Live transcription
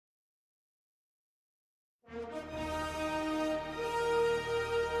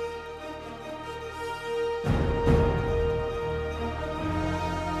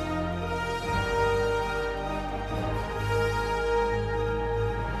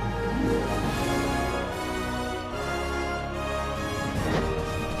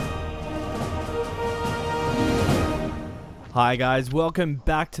Hi guys, welcome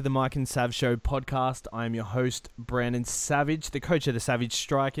back to the Mike and Sav Show podcast. I'm your host, Brandon Savage, the coach of the Savage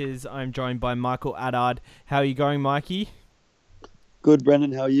Strikers. I'm joined by Michael Addard. How are you going, Mikey? Good,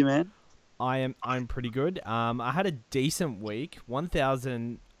 Brendan. How are you, man? I'm pretty good. I had a decent week,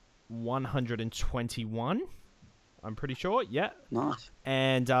 1,121. I'm pretty sure, yeah. Nice.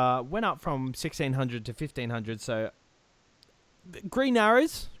 And went up from 1,600 to 1,500. So green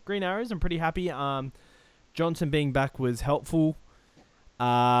arrows. I'm pretty happy. Johnson being back was helpful.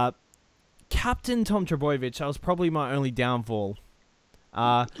 Captain Tom Trbojevic, that was probably my only downfall.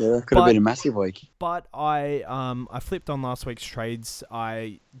 Yeah, that could have been a massive week. But I flipped on last week's trades.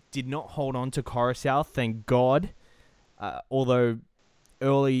 I did not hold on to Coruscant, thank God. Although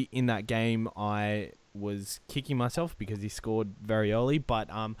early in that game, I was kicking myself because he scored very early. But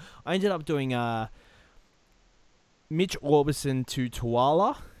I ended up doing Mitch Orbison to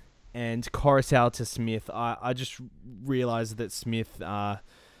Tuala and Coruscant to Smith. I just realized that Smith, I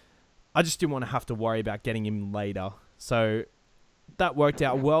just didn't want to have to worry about getting him later. So that worked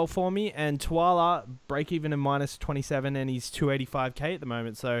out well for me. And Tuala, break even in minus 27, and he's 285k at the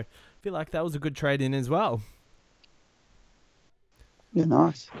moment. So I feel like that was a good trade in as well. Yeah,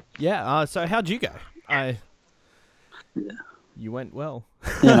 nice. Yeah, so how'd you go? Yeah. You went well.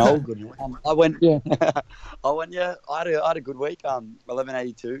 All good. I went. I had a good week.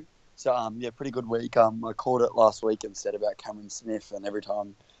 1182. So pretty good week. I called it last week and said about Cameron Smith, and every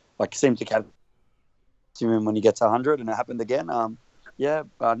time, seemed to catch him when he gets 100, and it happened again.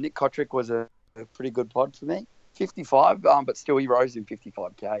 Nick Kotrick was a pretty good pod for me. 55, but still he rose in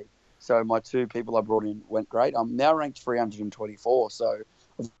 55k. So my two people I brought in went great. I'm now ranked 324, so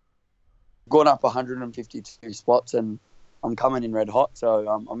I've gone up 152 spots, and I'm coming in red hot. So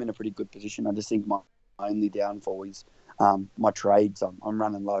I'm in a pretty good position. I just think my only downfall is my trades. I'm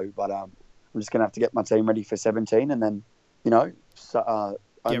running low, but I'm just going to have to get my team ready for 17, and then, get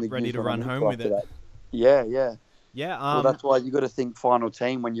ready to run home with it. That. Yeah. Yeah. Well, that's why you got to think final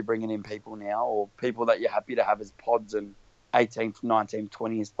team when you're bringing in people now, or people that you're happy to have as pods and 18th, 19th,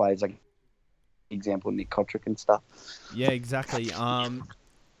 20th players, like example Nick Kotrick and stuff. Yeah, exactly.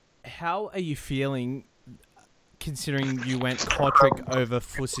 How are you feeling considering you went Kotrick over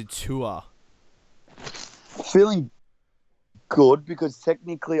Fusitua? Feeling good because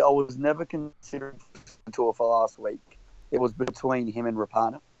technically I was never considered Fusitua for last week. It was between him and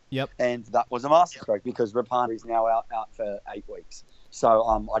Rapana. Yep. And that was a masterstroke because Rapana is now out for 8 weeks.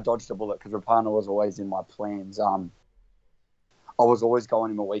 So I dodged a bullet because Rapana was always in my plans. I was always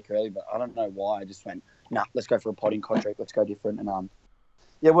going him a week early, but I don't know why. I just went, let's go for a pod in Kotrick. Let's go different. And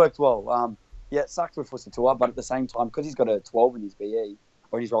it worked well. It sucks with Fusitua, but at the same time, because he's got a 12 in his BE,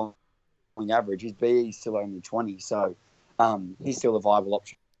 or his rolling average, his BE is still only 20. So he's still a viable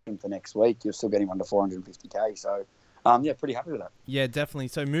option for next week. You'll still get him under 450k. So, pretty happy with that. Yeah, definitely.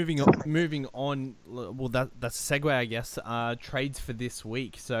 So moving on. Well, that's a segue, I guess. Trades for this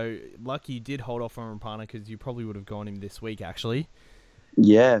week. So lucky you did hold off on Rapana because you probably would have gone him this week, actually.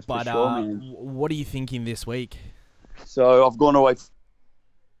 Yeah, but for sure, man. What are you thinking this week? So I've gone away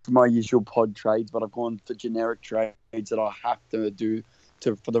from my usual pod trades, but I've gone for generic trades that I have to do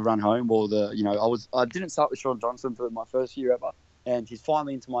for the run home, or I didn't start with Sean Johnson for my first year ever, and he's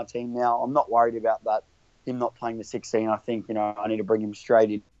finally into my team now. I'm not worried about that. Him not playing the 16, I think, I need to bring him straight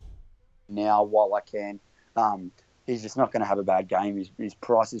in now while I can. He's just not going to have a bad game. His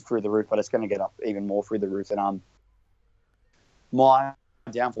price is through the roof, but it's going to get up even more through the roof. And my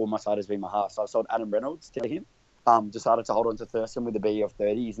downfall on my side has been my half. So I've sold Adam Reynolds to him. Decided to hold on to Thurston with a BE of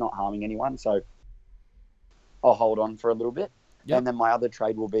 30. He's not harming anyone, so I'll hold on for a little bit. Yep. And then my other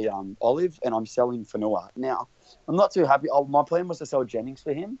trade will be Olive, and I'm selling Fanua. Now, I'm not too happy. My plan was to sell Jennings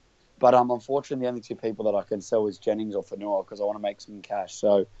for him. But unfortunately, the only two people that I can sell is Jennings or Fanua because I want to make some cash.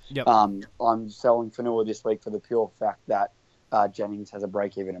 So I'm selling Fanua this week for the pure fact that Jennings has a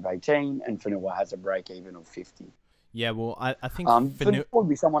break-even of 18 and Fanua has a break-even of 50. Yeah, well, I think Fanua would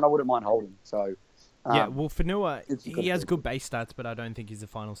be someone I wouldn't mind holding. So Fanua, he has good base stats, but I don't think he's a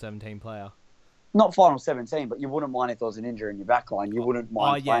final 17 player. Not final 17, but you wouldn't mind if there was an injury in your backline. You wouldn't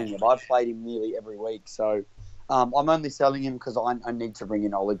mind playing him. I've played him nearly every week, so... I'm only selling him because I need to bring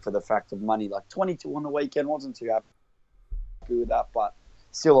in Olive for the fact of money. 22 on the weekend, wasn't too happy with that, but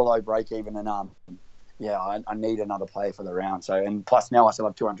still a low break even. And I need another player for the round. So, and plus now I still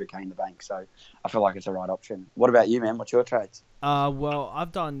have 200k in the bank, so I feel like it's the right option. What about you, man? What's your trades? Well,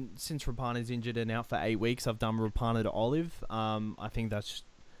 I've done, since Rapana's injured and out for 8 weeks, I've done Rapana to Olive. I think that's...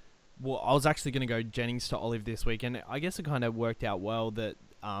 Well, I was actually going to go Jennings to Olive this week, and I guess it kind of worked out well that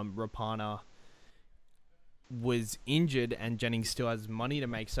Rapana... was injured and Jennings still has money to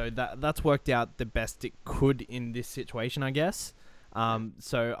make. So that's worked out the best it could in this situation, I guess.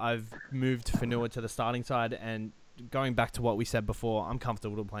 So I've moved Fanua to the starting side, and going back to what we said before, I'm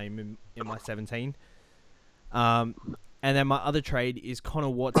comfortable playing in my 17. And then my other trade is Connor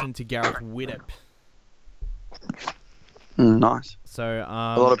Watson to Gareth Widdop. Nice. So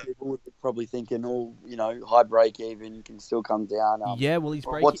a lot of people would be probably thinking, high break even can still come down. Yeah, well,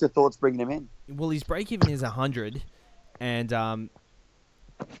 what's your thoughts bringing him in? Well, his break even is 100, and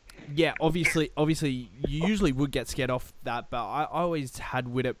yeah, obviously, you usually would get scared off that, but I always had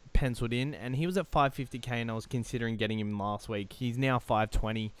Widdop penciled in, and he was at 550k, and I was considering getting him last week. He's now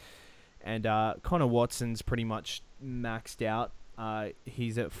 520, and Connor Watson's pretty much maxed out.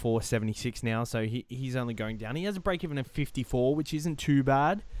 He's at 476 now, so he's only going down. He has a break even of 54, which isn't too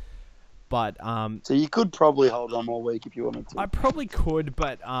bad. But so you could probably hold on more week if you wanted to. I probably could,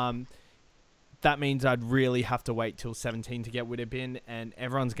 but that means I'd really have to wait till 17 to get Widdop in, and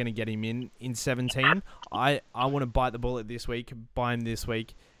everyone's going to get him in 17. I want to bite the bullet this week, buy him this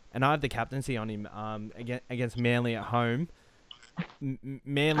week, and I have the captaincy on him against Manly at home.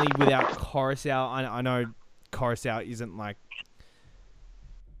 Manly without Coruscant, I know Coruscant isn't like...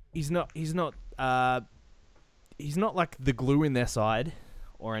 He's not like the glue in their side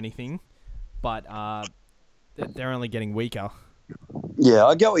or anything, but they're only getting weaker. Yeah,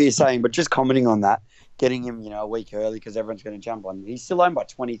 I get what you're saying, but just commenting on that, getting him, a week early because everyone's going to jump on him. He's still owned by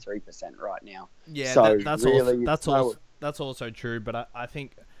 23% right now. Yeah, so that's also true. But I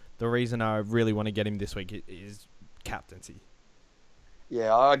think the reason I really want to get him this week is captaincy.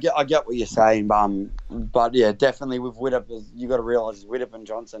 Yeah, I get what you're saying, but yeah, definitely with Widdop, you got to realise Widdop and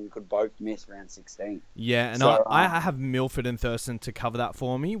Johnson could both miss round 16. Yeah, and so, I have Milford and Thurston to cover that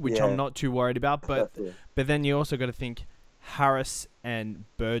for me, which I'm not too worried about. But then you also got to think Harris and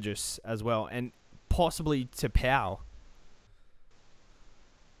Burgess as well, and possibly to Powell.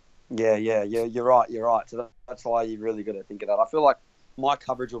 Yeah, you're right. So that's why you really got to think of that. I feel like my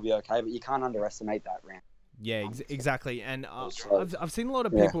coverage will be okay, but you can't underestimate that round. Yeah, exactly. And I've seen a lot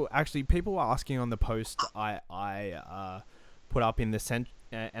of people, actually, people were asking on the post I put up in the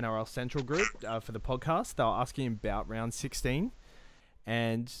NRL Central group for the podcast. They were asking about round 16.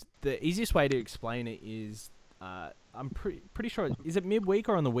 And the easiest way to explain it is, I'm pretty sure, is it midweek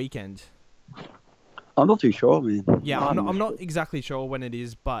or on the weekend? I'm not too sure, man. Yeah, I'm not exactly sure when it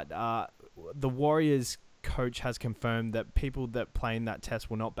is, but the Warriors coach has confirmed that people that play in that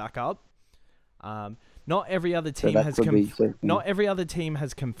test will not back up. Not every other team not every other team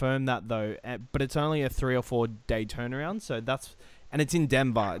has confirmed that though, but it's only a 3 or 4 day turnaround. So and it's in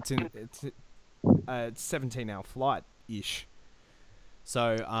Denver. It's 17-hour flight ish.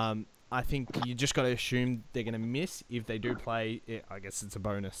 So I think you just got to assume they're going to miss. If they do play, I guess it's a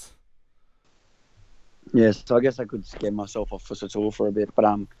bonus. Yes, so I guess I could scare myself off for Satul for a bit,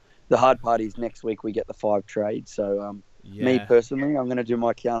 but the hard part is next week we get the 5 trades. So me personally, I'm going to do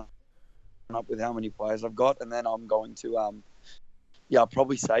my count up with how many players I've got, and then I'm going to I'll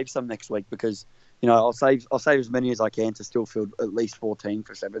probably save some next week because I'll save as many as I can to still field at least 14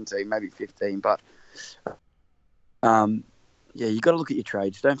 for 17, maybe 15. But you got to look at your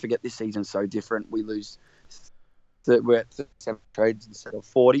trades. Don't forget this season's so different. We're at 37 trades instead of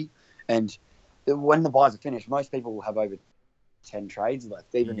 40, and when the buys are finished, most people will have over 10 trades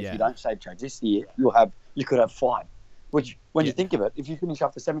left. Even if you don't save trades this year, you could have 5. Which, when you think of it, if you finish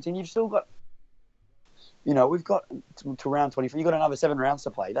after 17, you've still got, we've got to round 24. You've got another 7 rounds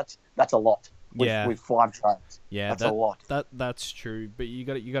to play. That's a lot. With 5 trades. Yeah, that's a lot. That's true. But you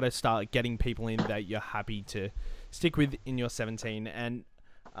got to start getting people in that you're happy to stick with in your 17. And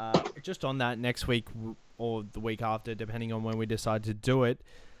just on that, next week or the week after, depending on when we decide to do it,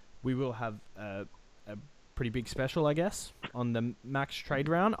 we will have a pretty big special, I guess, on the max trade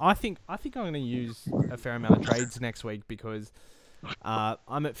round. I think I'm going to use a fair amount of trades next week because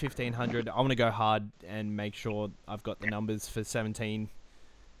I'm at 1,500. I want to go hard and make sure I've got the numbers for 17.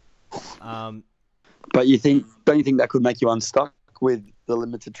 But don't you think that could make you unstuck with the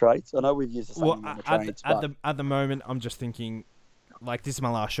limited trades? I know we've used the same amount of trades. At the moment, I'm just thinking, like, this is my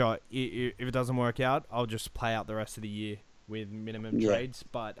last shot. If it doesn't work out, I'll just play out the rest of the year with minimum trades.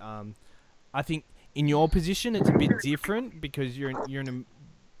 But I think in your position, it's a bit different because you're in a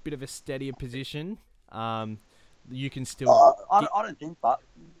bit of a steadier position. You can still. I don't think, but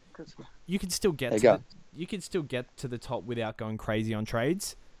you can still get you can still get to the top without going crazy on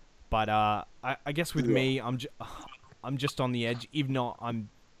trades. But I guess with me, I'm just on the edge. If not,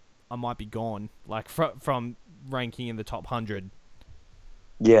 I might be gone. Like from ranking in the top 100.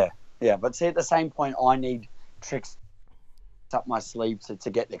 Yeah. But see, at the same point, I need tricks up my sleeve to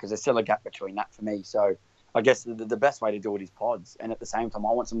get there because there's still a gap between that for me. So I guess the best way to do it is pods, and at the same time,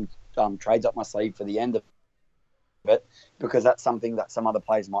 I want some trades up my sleeve for the end of it, because that's something that some other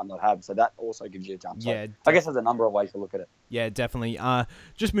players might not have. So that also gives you a jump. So Yeah, I guess there's a number of ways to look at it. Yeah, definitely.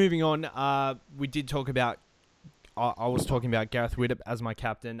 Just moving on. We did talk about. I was talking about Gareth Widdop as my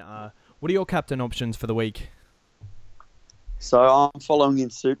captain. What are your captain options for the week? So I'm following in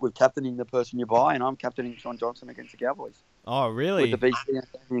suit with captaining the person you buy, and I'm captaining Sean Johnson against the Cowboys. Oh, really? With the BC and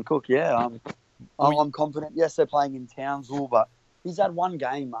Damien Cook, yeah. I'm confident. Yes, they're playing in Townsville, but he's had one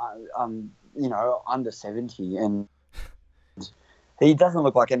game, under 70, and he doesn't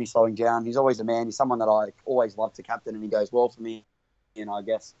look like any slowing down. He's always a man. He's someone that I always love to captain, and he goes well for me. I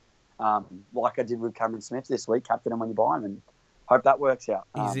guess, like I did with Cameron Smith this week, captain him when you buy him, and hope that works out.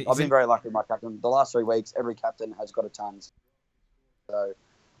 I've been very lucky with my captain. The last 3 weeks, every captain has got a ton. So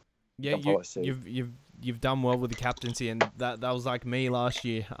yeah, you've done well with the captaincy, and that was like me last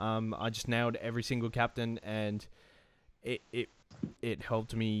year. I just nailed every single captain, and it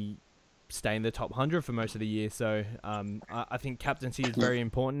helped me stay in the top 100 for most of the year. So I think captaincy is very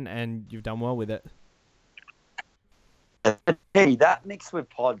important, and you've done well with it. Hey, that mixed with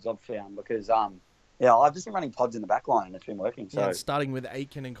pods I've found, because I've just been running pods in the back line and it's been working. So yeah, starting with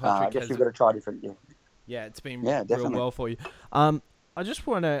Aiken and Kontrick. I guess you've got to try different. Yeah, it's been definitely real well for you. I just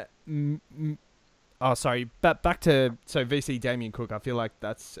want to. Back to VC Damien Cook. I feel like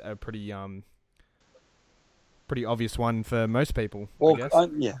that's a pretty obvious one for most people. Well, I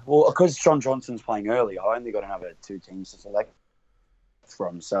guess. Well, because Sean Johnson's playing early, I only got another 2 teams to select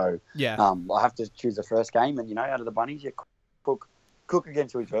from. So yeah, I have to choose the first game, and out of the bunnies, Cook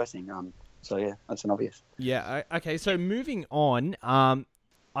against who he's versing. So yeah, that's an obvious. Yeah. Okay. So moving on.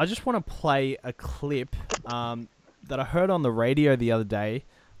 I just want to play a clip. That I heard on the radio the other day.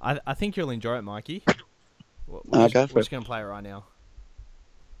 I think you'll enjoy it, Mikey. We're just going to play it right now.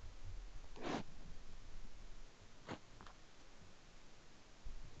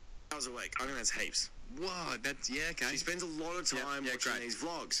 Hours a week. I think that's heaps. Whoa, that's okay. She spends a lot of time watching these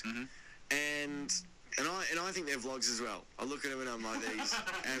vlogs, and I think they're vlogs as well. I look at them and I'm like, these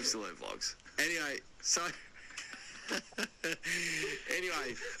absolute vlogs. Anyway, so.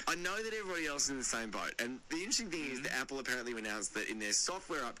 Anyway, I know that everybody else is in the same boat, and the interesting thing is that Apple apparently announced that in their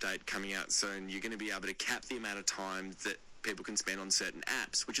software update coming out soon, you're going to be able to cap the amount of time that people can spend on certain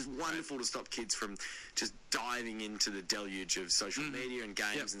apps, which is wonderful to stop kids from just diving into the deluge of social media and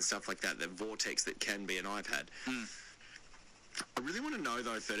games and stuff like that, the vortex that can be an iPad. I really want to know,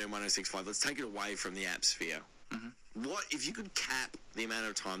 though, 131065, let's take it away from the app sphere. What if you could cap the amount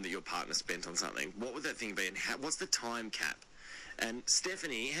of time that your partner spent on something? What would that thing be, and what's the time cap? And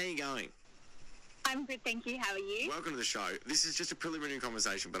Stephanie, how are you going? I'm good, thank you. How are you? Welcome to the show. This is just a preliminary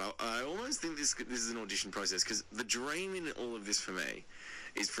conversation, but I almost think this is an audition process, because the dream in all of this for me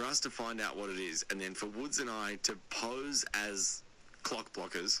is for us to find out what it is, and then for Woods and I to pose as clock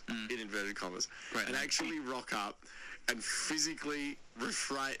blockers, in inverted commas, and actually rock up and physically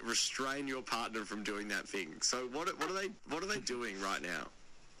restrain your partner from doing that thing. So what are they doing right now?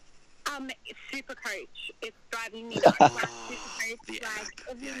 Super Coach. It's driving me nuts. Super Coach,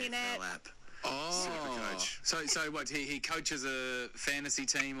 every minute. App. Oh, Super Coach. So what? He coaches a fantasy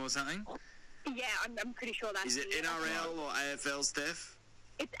team or something? Yeah, I'm pretty sure that's. Is it NRL or AFL, Steph?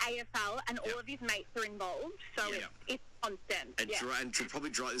 It's AFL, and all of his mates are involved, so it's constant. And there's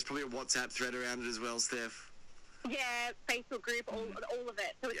probably a WhatsApp thread around it as well, Steph. Yeah, Facebook group, all of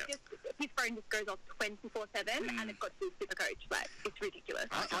it. So it's just, his phone just goes off 24/7, and it's got to do Super Coach. Like, it's ridiculous.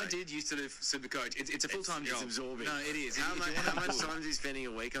 I did used to do Super Coach. It's a full-time job. It's absorbing. No, it is. How much time is he spending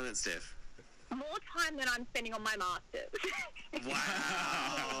a week on it, Steph? More time than I'm spending on my masters.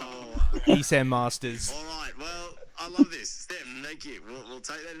 Wow. ESAM Masters. All right. Well, I love this. Steph, thank you. We'll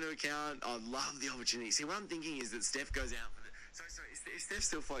take that into account. I love the opportunity. See, what I'm thinking is that Steph goes out for the... So is Steph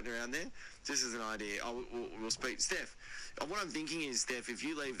still floating around there? Just as an idea. We'll speak. Steph, what I'm thinking is, Steph, if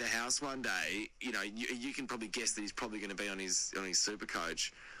you leave the house one day, you can probably guess that he's probably going to be on his Super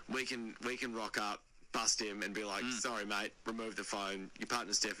Coach. We can rock up, bust him, and be like, sorry, mate, remove the phone. Your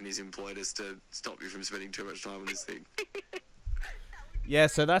partner Stephanie's employed us to stop you from spending too much time on this thing. Yeah,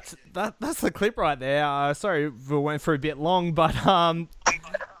 so that's the clip right there. Sorry, we went for a bit long, but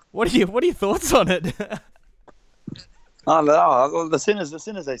what are your thoughts on it? Oh no! As soon as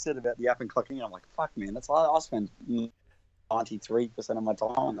they said about the app and clocking in, I'm like, fuck, man. I spend 93% of my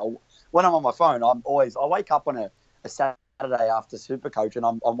time when I'm on my phone. I wake up on a Saturday after Supercoach, and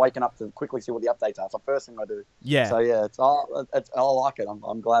I'm waking up to quickly see what the updates are. It's the first thing I do. Yeah. So yeah, I like it.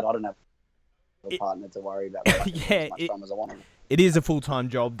 I'm glad I don't have a partner to worry about as much time as I want. It is a full-time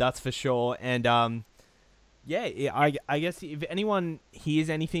job, that's for sure. And I guess if anyone hears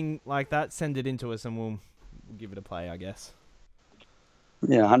anything like that, send it in to us, and we'll give it a play, I guess.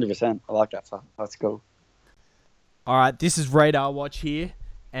 Yeah, 100%. I like that stuff. That's cool. All right, this is Radar Watch here,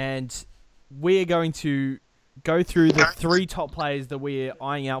 and we're going to go through the 3 top players that we're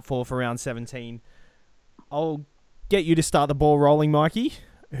eyeing out for round 17. I'll get you to start the ball rolling, Mikey.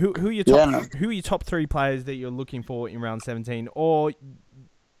 Who are your top 3 players that you're looking for in round 17, or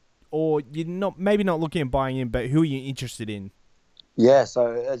you're not looking at buying in, but who are you interested in? Yeah, so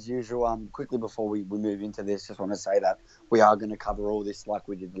as usual, quickly before we move into this, just want to say that we are going to cover all this like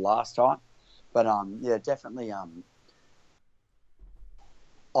we did the last time. But yeah, definitely.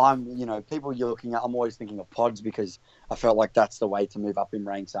 People you're looking at. I'm always thinking of pods because I felt like that's the way to move up in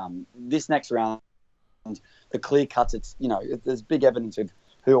ranks. This next round, the clear cuts. It's there's big evidence of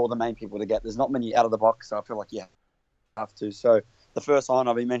who are the main people to get. There's not many out of the box, so I feel like you have to. So the first one,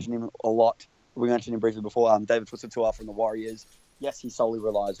 I've been mentioning him a lot. We mentioned him briefly before. David Fusitu'a from the Warriors. Yes, he solely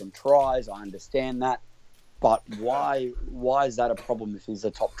relies on tries. I understand that. But why is that a problem if he's a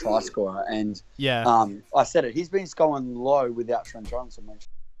top try scorer? And I said it. He's been scoring low without Sean Johnson. When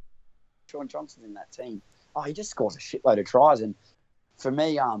Sean Johnson's in that team, he just scores a shitload of tries. And for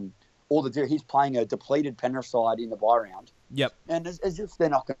me, he's playing a depleted Penrith side in the bye round. Yep. And as if they're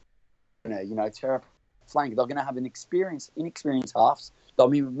not going to, tear up flank, they're going to have inexperienced halves. They'll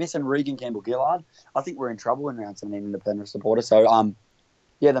be missing Regan Campbell-Gillard. I think we're in trouble in round 17 in the Penrith supporter. So,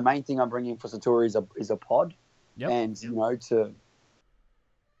 the main thing I'm bringing for Satori is a pod. Yep. And, to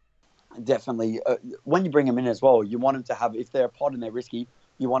definitely, when you bring them in as well, you want them to have, if they're a pod and they're risky,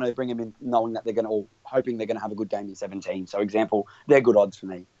 you want to bring them in knowing that hoping they're going to have a good game in 17. So, example, they're good odds for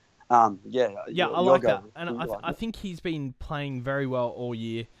me. I like that. And I think he's been playing very well all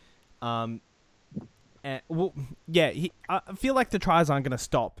year. I feel like the tries aren't going to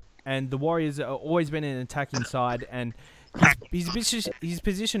stop. And the Warriors have always been an attacking side, and his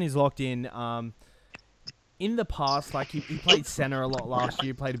position is locked in. In the past, like he played center a lot last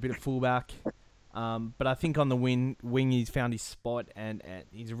year, played a bit of fullback. But I think on the wing he's found his spot, and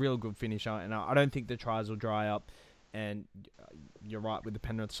he's a real good finisher. And I don't think the tries will dry up. And you're right with the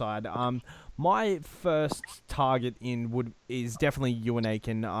Penrith side. My first target is definitely Ewan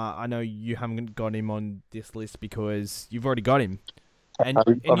Aiken. I know you haven't got him on this list because you've already got him. And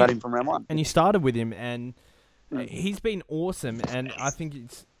I've had him from round 1. And you started with him, and he's been awesome. And I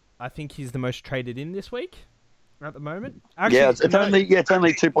think he's the most traded in this week at the moment. Actually, it's only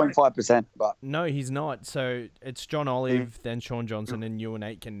 2.5%, but no, he's not. So it's John Olive, then Sean Johnson, and Ewan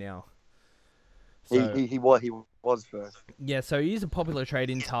Aitken now. So, he was first. Yeah, so he's a popular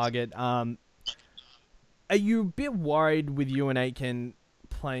trade-in target. Are you a bit worried with Ewan Aitken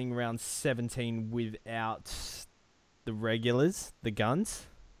playing round 17 without the regulars, the guns?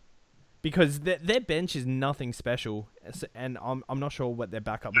 Because their bench is nothing special, and I'm not sure what their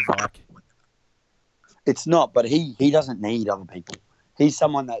backup is like. It's not, but he doesn't need other people. He's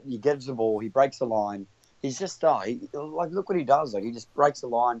someone that he gives the ball, he breaks the line. He's just look what he does. Like he just breaks the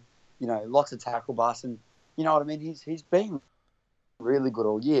line. Lots of tackle busts, and you know what I mean. He's been really good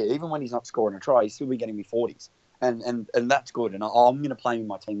all year. Even when he's not scoring a try, he's still be getting me 40s, and that's good. And I'm going to play him in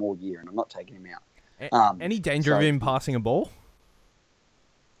my team all year, and I'm not taking him out. Any danger of him passing a ball?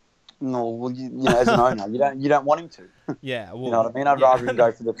 No, well, as an owner, you don't want him to. Yeah, well, you know what I mean. I'd rather him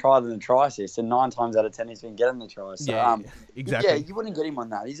go for the try than the try assist, and 9 times out of 10 he's been getting the tries. So, exactly. Yeah, you wouldn't get him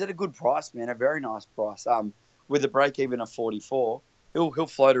on that. He's at a good price, man. A very nice price. With a break even of 44. He'll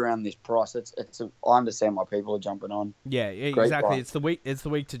float around this price. I understand why people are jumping on. Yeah, exactly. It's the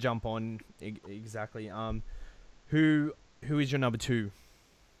week to jump on. Exactly. Who is your number 2?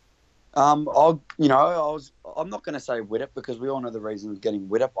 I'm not going to say Widdop because we all know the reasons getting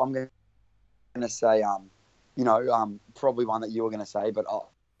Widdop. I'm going to say probably one that you were going to say, but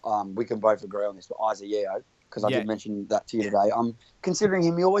we can both agree on this. But Isaiah, because I did mention that to you today. I'm considering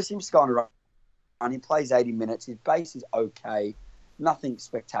him. He always seems to go on a run. He plays 80 minutes. His base is okay. Nothing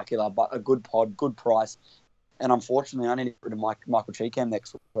spectacular, but a good pod, good price. And unfortunately, I need to get rid of Michael Cheekham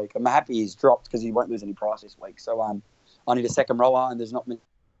next week. I'm happy he's dropped because he won't lose any price this week. So I need a second rower, and there's not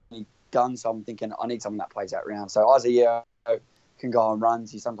many guns. So I'm thinking I need someone that plays that round. So Isaiah can go on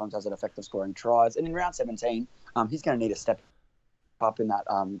runs. He sometimes has an effect of scoring tries. And in round 17, he's going to need a step up in that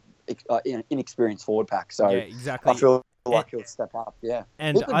inexperienced forward pack. So yeah, exactly. I feel like he'll step up,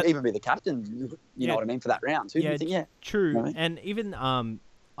 and he could even be the captain. You know what I mean for that round too. True. You know what I mean? And even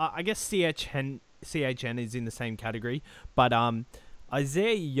I guess CHN is in the same category, but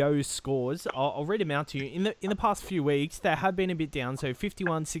Isaiah Yo's scores, I'll read them out to you. In the past few weeks, they have been a bit down. So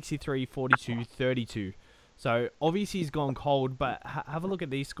 51, 63, 42, 32. So obviously he's gone cold, but have a look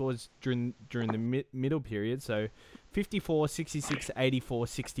at these scores during the middle period. So 54, 66, 84,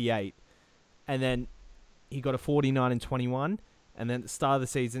 68, and then he got a 49 and 21, and then at the start of the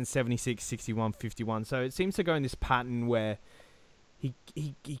season, 76, 61, 51. So it seems to go in this pattern where he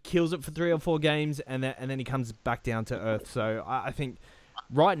kills it for 3 or 4 games, and then he comes back down to earth. So I think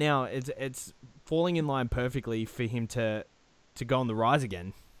right now it's falling in line perfectly for him to go on the rise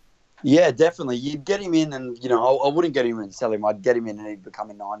again. Yeah, definitely. You'd get him in, and I wouldn't get him in and sell him. I'd get him in, and he'd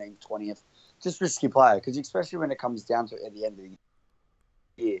become a 19th, 20th, just risky player. Because especially when it comes down to it at the end of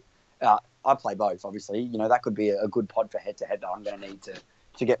the year, I play both. Obviously, that could be a good pod for head to head that I'm going to need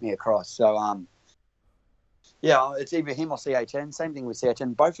to get me across. So yeah, it's either him or CHN. Same thing with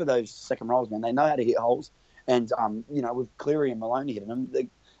CHN. Both of those second roles, man, they know how to hit holes, and with Cleary and Maloney hitting them,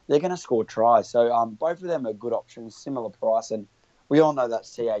 they're going to score tries. So both of them are good options, similar price, and we all know that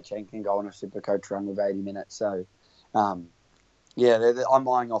CHN can go on a super coach run with 80 minutes. So, I'm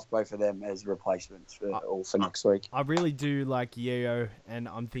eyeing off both of them as replacements for next week. I really do like Yeo, and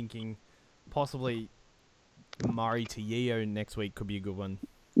I'm thinking possibly Murray to Yeo next week could be a good one.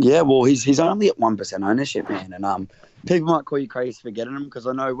 Yeah, well, he's only at 1% ownership, man, and people might call you crazy for getting him because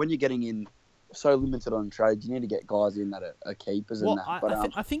I know when you're getting in so limited on trades, you need to get guys in that are keepers and that.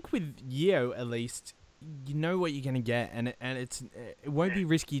 But I think with Yeo at least, you know what you're going to get, and it won't be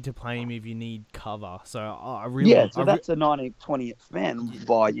risky to play him if you need cover. So I really that's a 19th, 20th man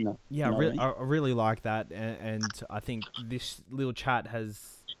by I really like that, and I think this little chat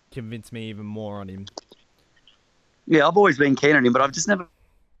has convinced me even more on him. Yeah, I've always been keen on him, but I've just never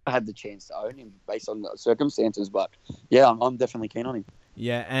had the chance to own him based on the circumstances. But yeah, I'm definitely keen on him.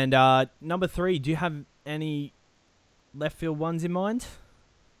 Yeah, and number 3, do you have any left field ones in mind?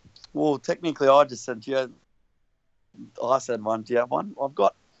 Well, technically, I just said, I said one. Do you have one?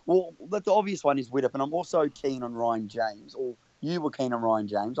 The obvious one is Widdop, and I'm also keen on Ryan James, or you were keen on Ryan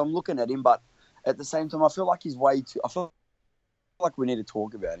James. I'm looking at him, but at the same time, I feel like I feel like we need to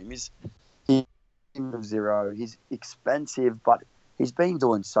talk about him. He's 0. He's expensive, but he's been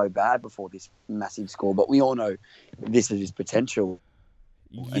doing so bad before this massive score. But we all know this is his potential.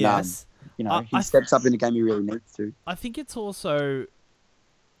 Yes. And, he steps up in the game he really needs to. I think it's also...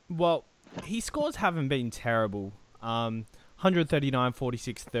 Well, his scores haven't been terrible. 139,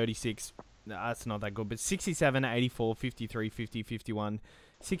 46, 36. That's not that good. But 67, 84, 53, 50, 51,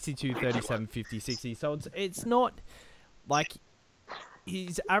 62, 37, 50, 60. So it's not like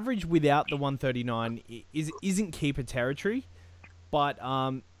his average without the 139 isn't keeper territory. But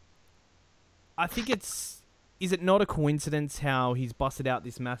I think is it not a coincidence how he's busted out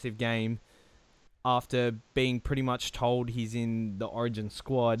this massive game after being pretty much told he's in the Origin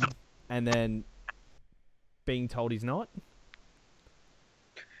squad and then being told he's not?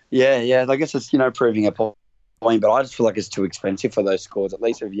 Yeah. I guess it's, proving a point, but I just feel like it's too expensive for those scores, at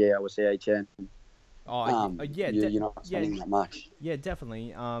least with or CHN. You're not spending that much. Yeah,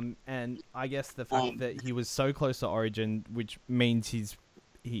 definitely. And I guess the fact that he was so close to Origin, which means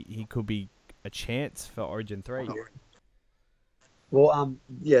he could be a chance for Origin 3. Well,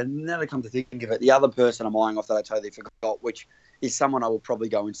 now to come to think of it, the other person I'm eyeing off that I totally forgot, which is someone I will probably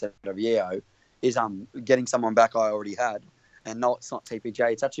go instead of Yeo, is getting someone back I already had, and it's not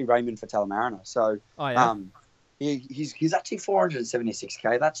TPJ. It's actually Raymond for Talamarina. So, he's actually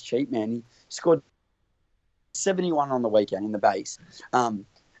 476k. That's cheap, man. He scored 71 on the weekend in the base.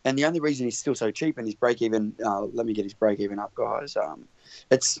 And the only reason he's still so cheap and his break even, let me get his break even up, guys.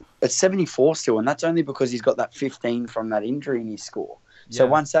 It's 74 still, and that's only because he's got that 15 from that injury in his score. Yeah. So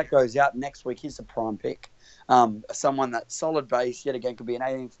once that goes out next week, he's a prime pick. Someone that's solid base, yet again, could be an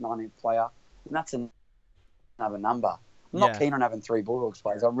 18th, 19th player, and that's another number. I'm not keen on having 3 Bulldogs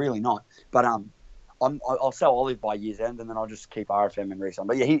players. I'm really not. But I'll sell Olive by year's end, and then I'll just keep RFM and Reese on.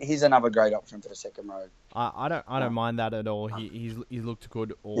 But yeah, he's another great option for the second row. I don't mind that at all. He's looked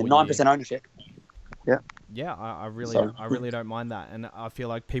good all 9% year. ownership. Yeah. Yeah, I really don't mind that, and I feel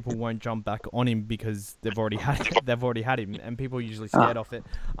like people won't jump back on him because they've already had him, and people are usually scared off it.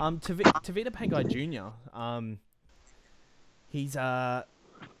 Tavita Pangai Jr. He's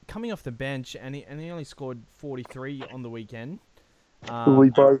coming off the bench, and he only scored 43 on the weekend. We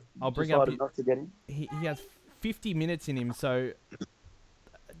both I'll bring up not to get him. He has 50 minutes in him, so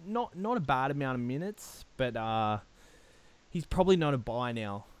not a bad amount of minutes, but he's probably not a buy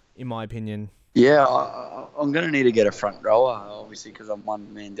now, in my opinion. Yeah, I'm going to need to get a front rower, obviously, because I'm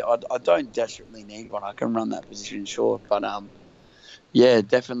one man. I don't desperately need one. I can run that position short, but yeah,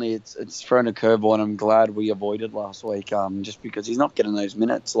 definitely it's thrown a curveball, and I'm glad we avoided last week, just because he's not getting those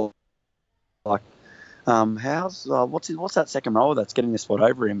minutes. Like, what's that second rower that's getting the spot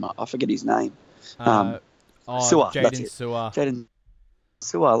over him? I forget his name. Jaden Sewer. Jaden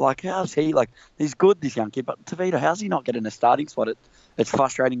Sewer, like, how's he? Like, he's good, this young kid, but Tavita, how's he not getting a starting spot? It's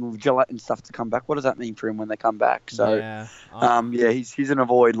frustrating with Gillette and stuff to come back. What does that mean for him when they come back? So, he's an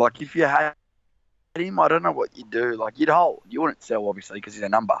avoid. Like, if you had him, I don't know what you'd do. Like, you'd hold. You wouldn't sell, obviously, because he's a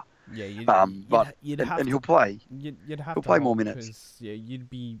number. Yeah, you'd have to, he'll play. You'd have he'll to play hold more minutes. 'cause, yeah, you'd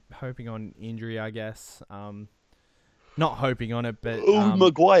be hoping on injury, I guess. Not hoping on it, but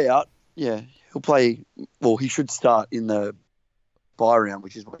Maguire out. Yeah, he'll play. Well, he should start in the bye round,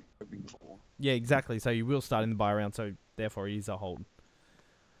 which is what we're hoping for. Yeah, exactly. So you will start in the bye round, so therefore he's a hold.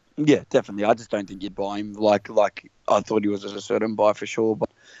 Yeah, definitely. I just don't think you'd buy him. Like I thought he was a certain buy for sure, but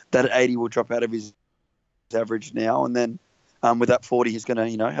that 80 will drop out of his average now, and then with that 40, he's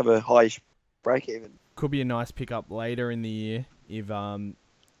going to have a high break even. Could be a nice pickup later in the year if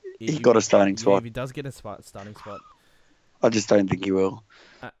he got a starting spot. If he does get a starting spot. I just don't think he will.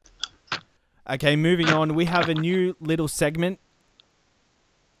 Okay, moving on. We have a new little segment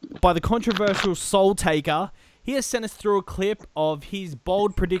by the controversial SOULTAKER. He has sent us through a clip of his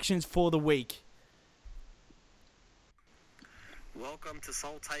bold predictions for the week. Welcome to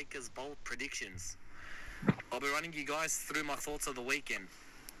SOULTAKER's Bold Predictions. I'll be running you guys through my thoughts of the weekend.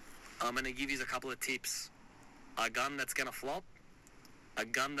 I'm going to give you a couple of tips. A gun that's going to flop, a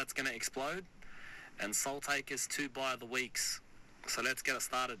gun that's going to explode, and SOULTAKER's 2 buy of the weeks. So let's get it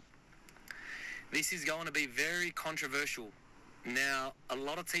started. This is going to be very controversial. Now, a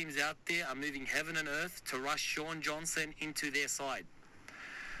lot of teams out there are moving heaven and earth to rush Shaun Johnson into their side.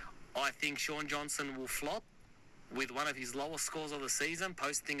 I think Shaun Johnson will flop with one of his lowest scores of the season,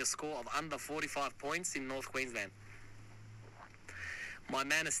 posting a score of under 45 points in North Queensland. My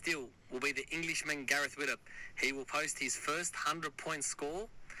man of steel will be the Englishman Gareth Widdop. He will post his first 100-point score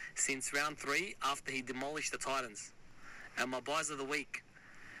since round 3 after he demolished the Titans. And my buys of the week,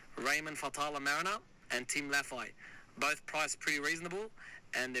 Raymond Faitala-Mariner and Tim Lafai. Both priced pretty reasonable,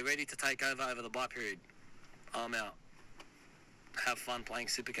 and they're ready to take over the bye period. I'm out. Have fun playing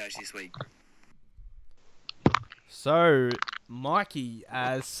Supercoach this week. So, Mikey,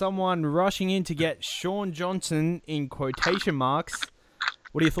 as someone rushing in to get Shaun Johnson in quotation marks,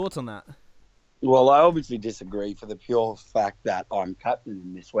 what are your thoughts on that? Well, I obviously disagree for the pure fact that I'm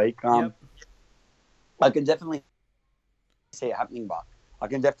captain this week. Yep. I can definitely see it happening, but I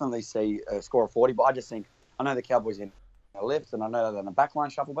can definitely see a score of 40. But I just think, I know the Cowboys in a lift, and I know they're in a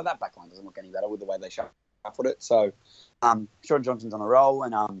backline shuffle, but that backline doesn't look any better with the way they shuffled it. So, Shaun Johnson's on a roll,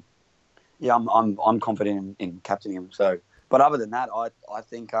 and I'm confident in captaining him. So, but other than that, I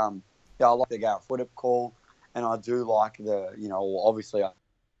think I like the Gareth Widdop call, and I do like obviously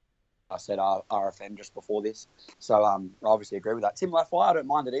I said RFM just before this, so I obviously agree with that. Tim Lafai, I don't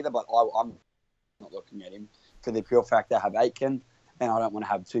mind it either, but I'm not looking at him for the pure fact that I have Aitken, and I don't want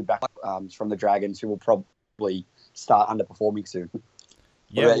to have 2 back from the Dragons who will probably start underperforming soon.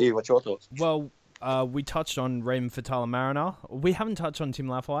 Yeah. What about you? What's your thoughts? Well, we touched on Raymond Faitala-Mariner. We haven't touched on Tim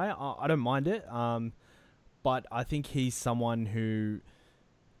Lafai. I don't mind it, but I think he's someone who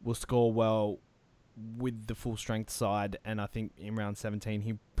will score well with the full strength side, and I think in round 17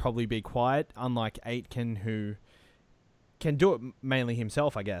 he'd probably be quiet, unlike Aitken, who can do it mainly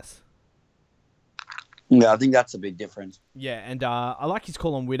himself, I guess. Yeah, I think that's a big difference. Yeah, and I like his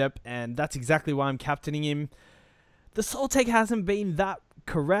call on Widdop, and that's exactly why I'm captaining him. The SOULTAKER hasn't been that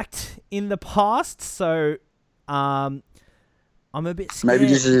correct in the past, so I'm a bit scared.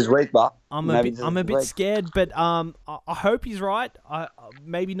 Maybe this is his week, but I'm a bit scared, but I hope he's right.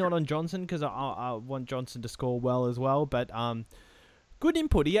 Maybe not on Johnson, because I want Johnson to score well as well. But good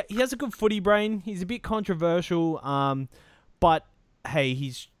input. He has a good footy brain. He's a bit controversial, but hey,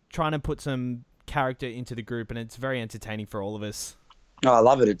 he's trying to put some character into the group, and it's very entertaining for all of us. Oh, I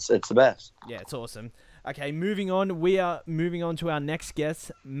love it. It's the best. Yeah, it's awesome. Okay, moving on. We are moving on to our next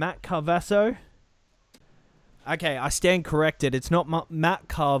guest, Matt Carvosso. Okay, I stand corrected. It's not Matt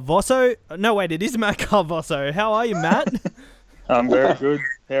Carvosso. No, wait, it is Matt Carvosso. How are you, Matt? I'm very good.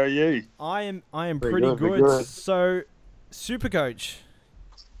 How are you? I am pretty good. So, Supercoach.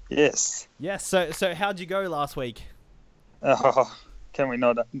 Yes. Yes. So how'd you go last week? Oh, can we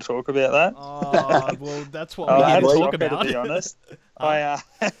not talk about that? Oh, well, that's what I we had need a to talk shocker, about. to be honest.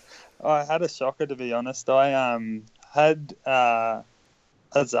 I had a shocker, to be honest. I had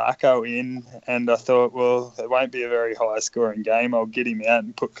Zarko in, and I thought, well, it won't be a very high-scoring game. I'll get him out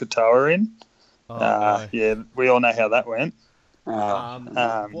and put Katoa in. No. Yeah, we all know how that went.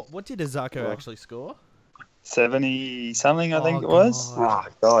 What did Zarko actually score? 70-something, I think it was. Oh,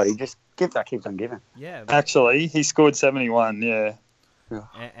 God, he just keeps on giving. Yeah. Actually, he scored 71, yeah.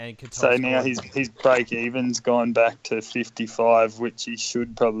 And Katoa So now scored... his break-even's gone back to 55, which he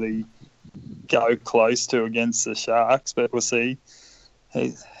should probably go close to against the Sharks, but we'll see.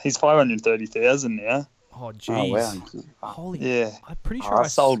 He's 530,000 now. Oh, jeez. Oh wow. Holy. Yeah. I'm pretty Oh, sure I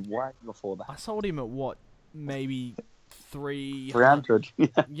sold way before that. I sold him at what? Maybe 300.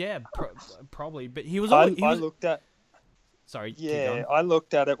 Yeah, probably. But he was I always. looked at Sorry. keep Yeah, going. I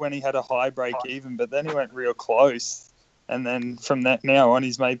looked at it when he had a high break even, but then he went real close. And then from that now on,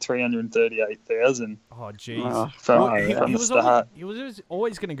 he's made 338,000 Oh, jeez. from the start. He was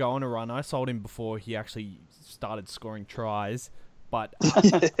always going to go on a run. I sold him before he actually started scoring tries, but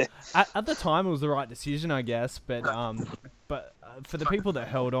at the time it was the right decision, I guess. But for the people that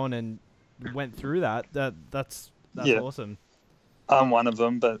held on and went through that's awesome. I'm one of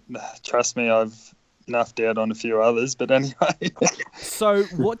them, but trust me, I've nuffed out on a few others. But anyway. So,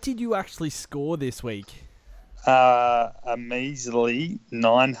 what did you actually score this week? A measly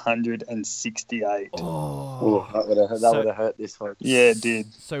 968. Oh, that would have hurt this week. Yeah, it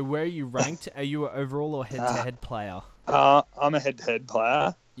did. So where are you ranked? Are you an overall or head-to-head player? I'm a head-to-head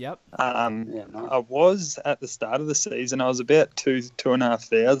player. Yep. Yeah, nice. I was at the start of the season. I was about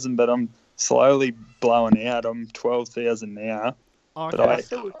 2,500, but I'm slowly blowing out. I'm 12,000 now. Okay. But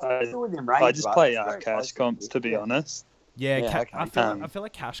Still within range, I just but play it's very cash close to comps, you. to be honest. Yeah, Yeah, I okay. feel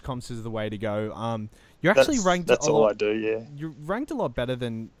like cash comps is the way to go. You're actually ranked. That's all I do. Yeah. You're ranked a lot better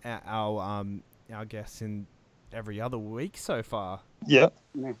than our guests in every other week so far. Yeah.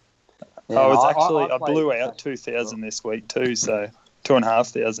 Yeah, I played blew out cash 2,000 this week too, so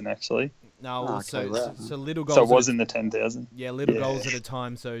 2,500 actually. No, Oh, so okay, right. so little goals. So it was in the 10,000. Yeah, little goals at a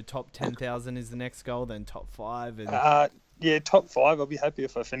time. So top 10,000 is the next goal, then top 5, and Yeah, top 5. I'll be happy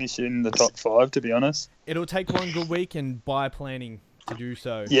if I finish in the top 5, to be honest. it'll take one good week and by planning to do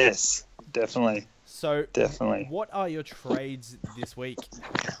so. Yes, definitely. So Definitely. what are your trades this week?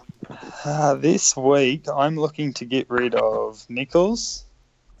 This week, I'm looking to get rid of Nichols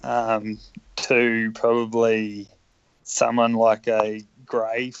to probably someone like a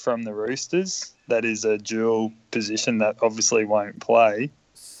Gray from the Roosters. That is a dual position that obviously won't play.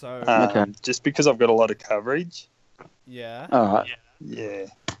 So Just because I've got a lot of coverage. yeah. All right. Yeah.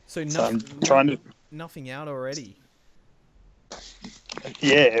 So So I'm trying to... nothing out already.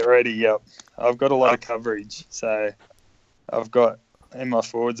 Yeah, already, yep. I've got a lot of coverage. So I've got, in my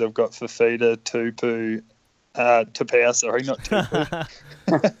forwards, I've got Fafita, Tupu, Tapau, sorry, not Tupu.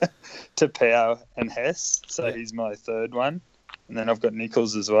 Tapau and Hess. So Yeah. he's my third one. And then I've got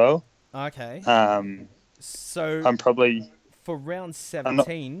Nichols as well. Okay. So I'm probably, for round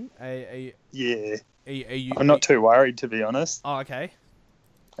 17, are yeah, you? I'm not too worried, to be honest. Oh, okay.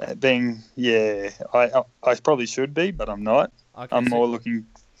 I probably should be, but I'm not. Okay. I'm more looking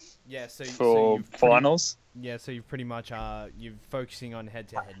yeah. So for you've finals. So you've pretty much you're focusing on head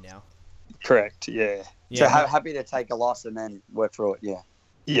to head now. Correct, yeah. So Yeah. happy to take a loss and then work through it. Yeah.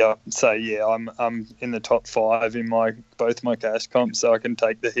 Yeah, so yeah, I'm in the top 5 in both my cash comps, so I can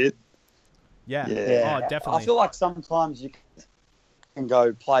take the hit. Yeah. Yeah. Oh, definitely. I feel like sometimes you can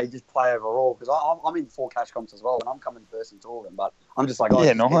go play overall because I'm in 4 cash comps as well and I'm coming first in 2 of them. But I'm just like,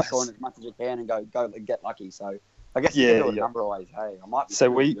 Yeah, just keep nice. scoring as much as you can and go and get lucky. So I guess Yeah, you can do it a yeah. number of ways. Hey, I might. Be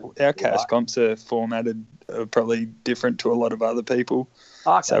So pretty good. our cash comps are formatted probably different to a lot of other people.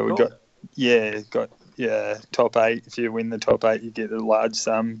 Okay, So we've cool. got top 8. If you win the top 8, you get a large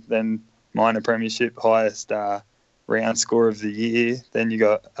sum. Then minor premiership, highest round score of the year. Then you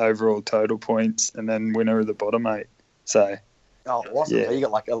got overall total points, and then winner of the bottom 8. So Oh, awesome. Yeah. So you got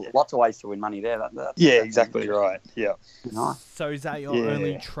like lots of ways to win money there. That's exactly right. Yeah. Nice. So is that your Yeah.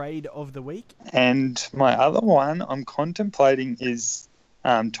 only trade of the week? And my other one I'm contemplating is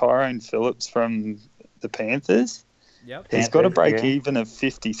Tyrone Phillips from the Panthers. Yep. He's got a break yeah. even of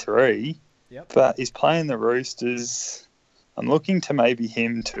 53, Yep. but he's playing the Roosters. I'm looking to maybe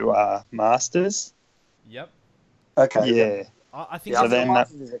him to Masters. Yep. Okay. Yeah. I think. Yeah, So I then think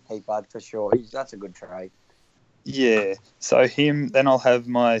Masters is a keeper for sure. That's a good trade. Yeah. So him, then I'll have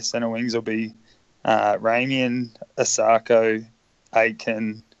my centre wings will be Ramian, Asako,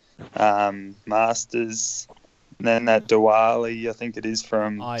 Aiken, Masters, and then that Diwali, I think it is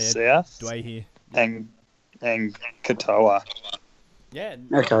from South, Dway here. and Katoa. Yeah.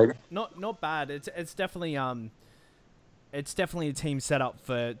 Okay. Not bad. It's definitely a team set up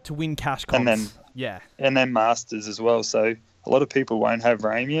to win cash comps. And then- yeah. And then Masters as well. So a lot of people won't have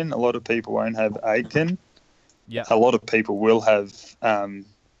Ramian, a lot of people won't have Aiken, Yeah. a lot of people will have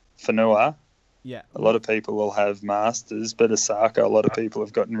Whanua. Yeah. A lot of people will have Masters, but Asako, a lot of people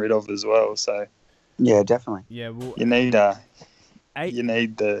have gotten rid of as well. So Yeah, definitely. Yeah. Well, you need Ai- you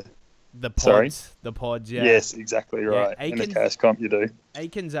need the the pods. sorry? The pods. Yeah. yes, exactly right. In a Aiken's- cash comp, you do.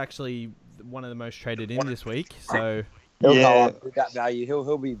 Aiken's actually one of the most traded in this week. So He'll go Yeah. up with that value.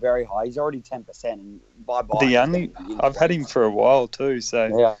 He'll be very high. He's already 10%, and by I've had him for a while too, so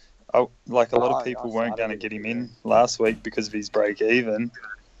Yeah. a lot I of people weren't going to started get him it, in last week because of his break even,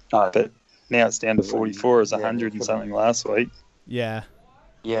 Oh, but now it's down to 44 as Yeah, 100 and yeah. something last week. Yeah.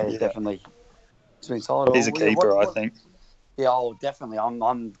 yeah, Yeah. definitely. It's been solid. He's a keeper, I think. Yeah, definitely.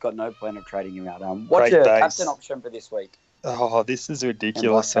 I'm got no plan of trading him out. What's Great your base. captain option for this week? Oh, this is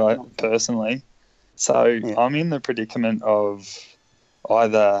ridiculous, And my captain option. personally. So Yeah. I'm in the predicament of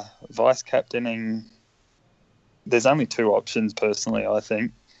either vice captaining. There's only two options, personally, I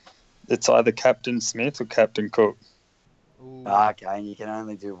think. It's either Captain Smith or Captain Cook. Okay, and you can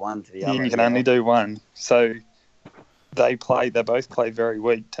only do one to the other. And you can only do one. So they both play very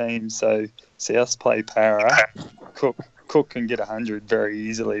weak teams. So South play Para. Cook can get 100 very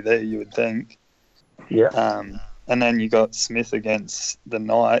easily there, you would think. Yeah. And then you got Smith against the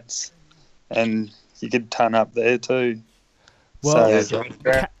Knights, and you could ton up there too. Well, So,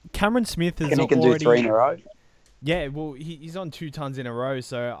 Cameron Smith is And you can do already 3 in a row. Yeah, well, he's on 2 tons in a row,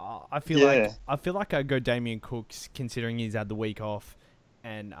 so I feel like I'd go Damien Cooks considering he's had the week off,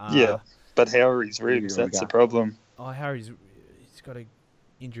 and but how are his ribs? That's the problem. Oh, he's got a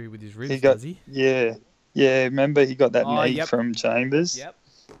injury with his ribs, He got, does he? Yeah. Remember he got that knee from Chambers. Yep.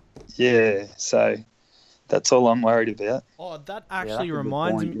 Yeah, so that's all I'm worried about. Oh, that actually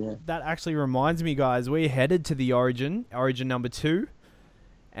reminds me. Yeah. That actually reminds me, guys. We're headed to the Origin number 2,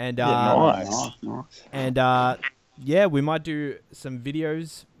 and Nice. and we might do some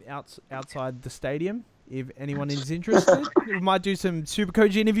videos outside the stadium if anyone is interested. We might do some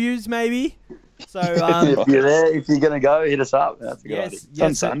Supercoach interviews, maybe. So If you're there, if you're gonna go, hit us up. That's a good idea. It's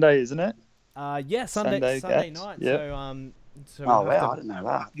on Sunday, isn't it? Sunday Sunday night. Yep. So Oh we'll have wow, to, I didn't know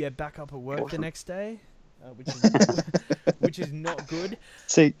that. yeah, back up at work the Awesome. next day, which is not good.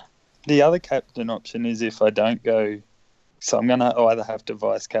 See, the other captain option is if I don't go, so I'm going to either have to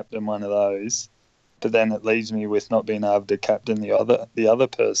vice captain one of those, but then it leaves me with not being able to captain the other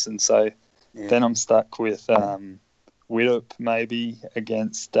person. So then I'm stuck with Widdop maybe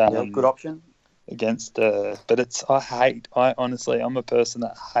against Good option. against but I'm a person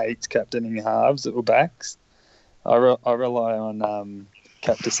that hates captaining halves or backs. I rely on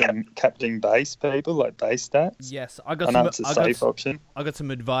captaining base people, like base stats. Yes, I know it's a safe option. I got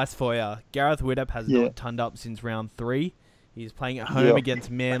some advice for you. Gareth Widdop has not turned up since round 3. He's playing at home against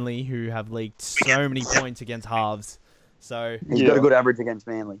Manly, who have leaked so many points against halves. So He's got a good average against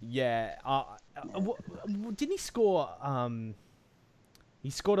Manly. yeah, didn't he score? He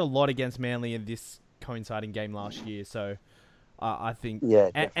scored a lot against Manly in this coinciding game last year. So I think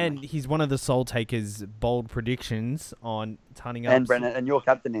and he's one of the SOULTAKER's bold predictions on turning up. And Brennan, and you're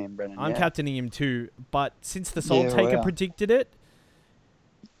captaining him, Brennan. I'm captaining him too, but since the SOULTAKER predicted it,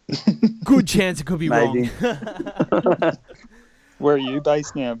 good chance it could be wrong. Where are you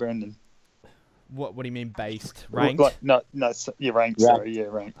based now, Brendan? What do you mean based? Ranked? You're ranked. Sorry,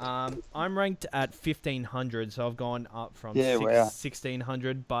 ranked. I'm ranked at 1500, so I've gone up from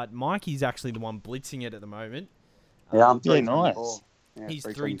 1600. But Mikey's actually the one blitzing it at the moment. Yeah, I'm nice. He's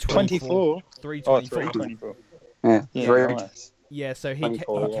 324. 324. Yeah, nice. Yeah, so he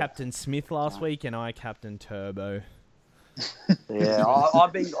captained Smith last week, and I captained Turbo. Yeah,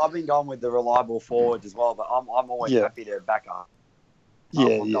 I've been going with the reliable forwards as well, but I'm always happy to back up.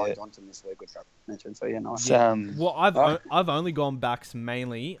 I'm going Johnson this week, which I mentioned. So nice. Well, I've only gone backs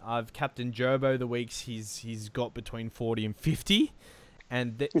mainly. I've captained Gerbo the weeks he's got between 40 and 50,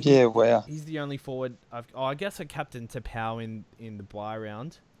 and he's the only forward. I guess I captained Tapau in the bye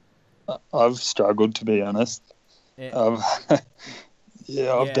round. I've struggled, to be honest. I've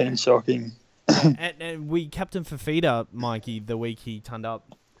been shocking. and we captained Fafita, Mikey, the week he turned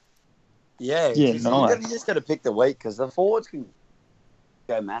up. Nice. You just got to pick the week because the forwards can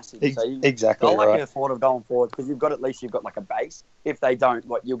go massive. Exactly I like right. your thought of going forward because you've got like a base. If they don't,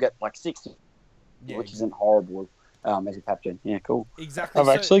 you'll get like 60, which isn't horrible as a captain. Yeah, cool. Exactly. I've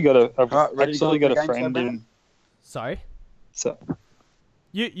actually got a friend show, in. Sorry. So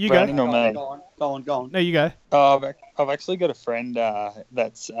you Brandon go. or me? Go on. No, you go. I've actually got a friend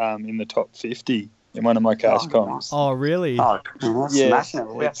that's in the top 50 in one of my cash comps. Oh, really? Oh, smashing it.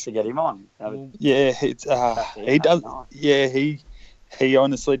 We have to get him on. Yeah, it's he does. Nice. Yeah, he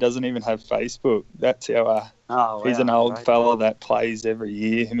honestly doesn't even have Facebook. That's how he's an old fella that plays every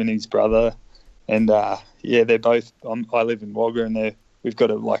year. Him and his brother, and they're both. I live in Wagga, and we've got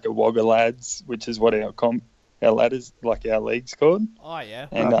a Wagga lads, which is what our ladders, like our league's called. Oh yeah.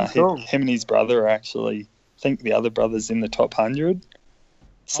 And him and his brother are actually, I think the other brother's in the top 100.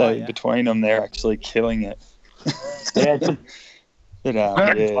 So between them, they're actually killing it. But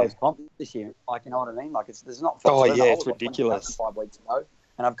Very yeah. close comp this year. Like, you know what I mean? Like, there's not. Oh, there's yeah, not- it's what, 20 ridiculous. 5 weeks ago,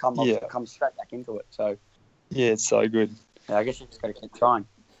 and I've come straight back into it. So Yeah, it's so good. yeah, I guess you just got to keep trying.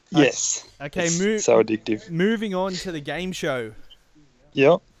 Yes. Okay, It's so addictive. moving on to the game show.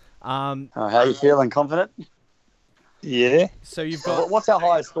 Yep. Um, How are you feeling? Confident? Yeah. so you've got What's our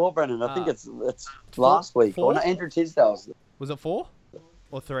highest score, Brendan? I think it's last week. four? Or no, Andrew Tisdale's was it 4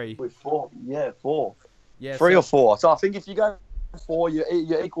 or 3? with 4. Yeah, 4. Yeah, 3 so- or 4. So I think if you go 4, you're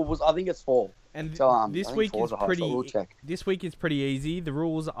equal. I think it's 4. And So I this think week 4's is the highest, pretty. but we'll check. This week is pretty easy. The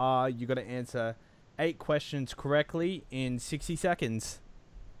rules are you got to answer 8 questions correctly in 60 seconds.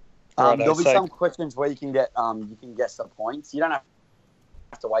 Righto, There'll be so- some questions where you can guess the points. You don't have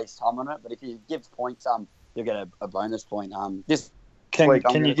to waste time on it, but if you give points, you'll get a bonus point. This Can week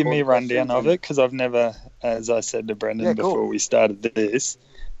I'm you gonna give me a call rundown questions of it? Because I've never, as I said to Brendan Yeah, cool. before we started this,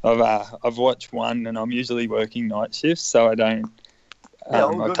 I've watched one, and I'm usually working night shifts, so I don't. Yeah,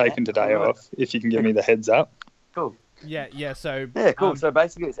 all I've good, taken man. today All good. off. If you can give me the heads up. Cool. Yeah. So Yeah, cool. So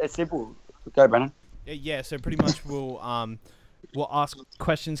basically, it's simple. Go, Brennan. yeah. So pretty much we'll ask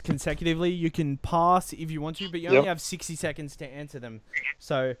questions consecutively. You can pass if you want to, but you only Yep. have 60 seconds to answer them.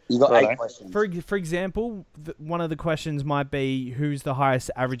 So You got Righto. 8 questions. for example, one of the questions might be who's the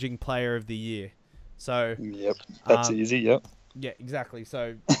highest averaging player of the year. So Yep, that's easy. Yep. yeah, exactly.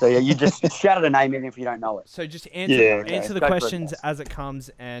 So So yeah, you just shout a name even if you don't know it. just answer Yeah, okay. answer the Go for it, questions guys. as it comes,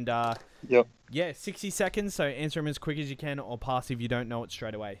 and Yep. yeah, 60 seconds. So answer them as quick as you can, or pass if you don't know it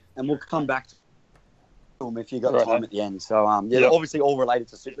straight away. And we'll come back to them if you got Righto. time at the end. So yeah, Yep. obviously all related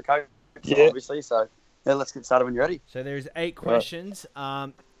to Supercoach. Yeah. Obviously, so yeah, let's get started when you're ready. So there's 8 questions.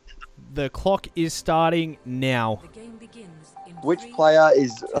 The clock is starting now. The game begins in Which 3, player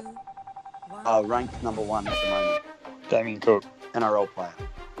is 2, 1. ranked number 1 at the moment? Damien Cook. NRL player.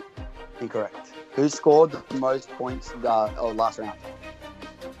 Incorrect. Who scored the most points last round?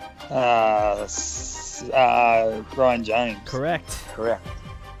 Ryan James. Correct. Correct.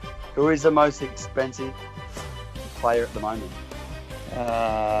 Who is the most expensive player at the moment?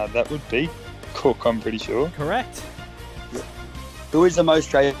 That would be Cook, I'm pretty sure. Correct. Who is the most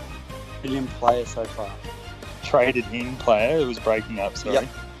Australian player so far? Traded in player. It was breaking up, sorry. Yep.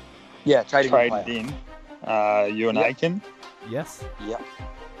 Yeah, traded Traded player. in. Ewan Yep. Aiken. Yes. Yep.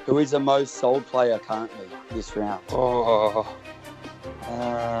 Who is the most sold player currently this round? Oh.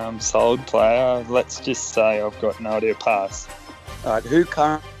 Sold player. Let's just say I've got no idea. Pass. All right. Who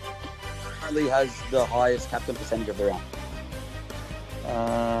currently has the highest captain percentage of the round?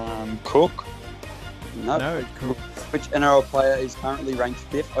 Cook. No. No. Which NRL player is currently ranked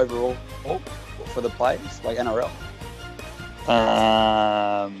 5th overall for the players, like NRL?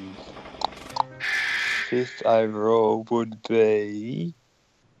 5th overall would be.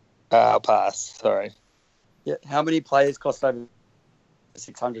 Pass. Sorry. Yeah. How many players cost over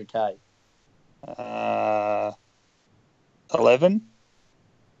 600k? 11.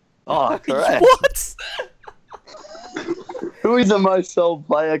 Oh, correct. What? Who is the most sold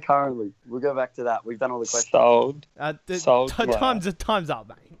player currently? We'll go back to that. We've done all the questions. Sold. Sold Time's player. time's up,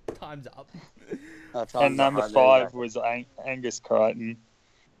 mate. Time's up. Time's And up, number right, there you 5 was Angus Crichton.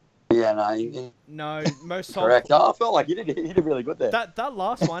 go. Yeah, no, No, most sold. correct. Oh, I felt like he did really good there. That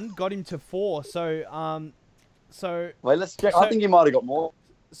last one got him to 4. So Wait, let's check. So- I think he might have got more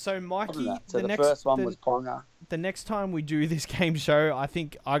so than Mikey, that. So the next first one was Ponga. the next time we do this game show, I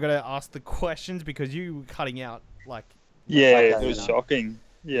think I gotta ask the questions because you were cutting out like. Yeah, Okay, it was yeah. shocking.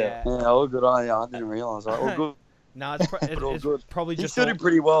 Yeah. Yeah, all good. I didn't realise. All good. No, it's, All it's good. probably He just. stood all- him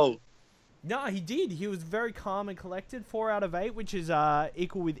pretty well. No, he did. He was very calm and collected. 4 out of 8, which is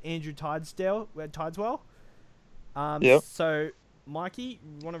equal with Andrew Tideswell. Yep. So, Mikey,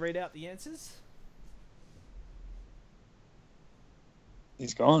 you want to read out the answers?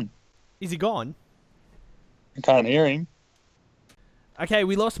 He's gone. Is he gone? I can't hear him. Okay,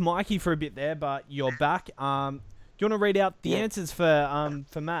 we lost Mikey for a bit there, but you're back. Do you want to read out the Yeah. answers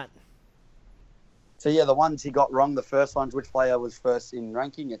for Matt? So yeah, the ones he got wrong. The first one's which player was first in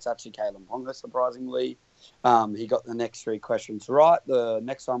ranking. It's actually Kalen Ponga, surprisingly. He got the next 3 questions right. The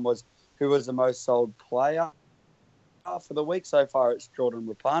next one was who was the most sold player for the week. So far, it's Jordan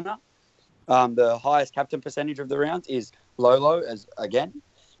Rapana. The highest captain percentage of the round is Lolo, as again.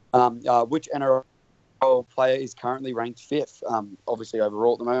 Which NRL player is currently ranked 5th, obviously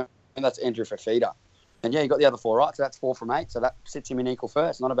overall at the moment, and that's Andrew Fafita. And yeah, you got the other 4 right, so that's 4 from 8. So that sits him in equal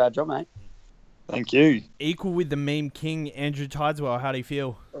first. Not a bad job, mate. Thank you. Equal with the meme king, Andrew Tideswell. How do you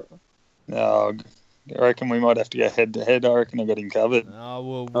feel? I reckon we might have to go head to head. I reckon I got him covered. Oh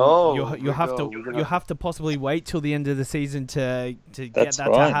well, Oh, you'll have to we're gonna- you'll have to possibly wait till the end of the season to get That's that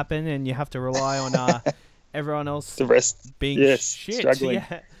to fine. happen, and you have to rely on everyone else The rest, being yes, shit. struggling.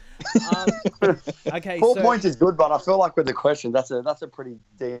 Yeah. Okay, 4 so points is good, but I feel like with the question, that's a pretty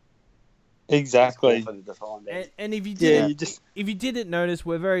deep Exactly. score for the time. and if you Yeah, didn't you just if you didn't notice,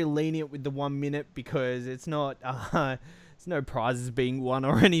 we're very lenient with the 1 minute because it's not it's no prizes being won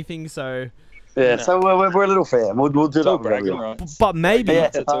or anything. So, Yeah, No. so we're a little fair. We'll do it's all that with bragging everyone. rights. but maybe Yeah,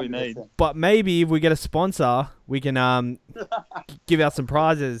 That's all we need. 100%. but maybe if we get a sponsor, we can give out some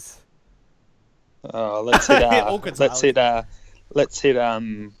prizes. Oh, let's hit. Awkward Let's hit.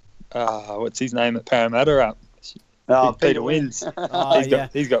 What's his name at Parramatta up? Oh, Peter wins. Oh, yeah.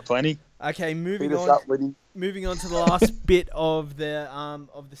 He's got plenty. Okay, moving Peter on. Sut winning. Moving on to the last bit of the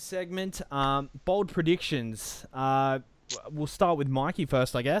segment, bold predictions. We'll start with Mikey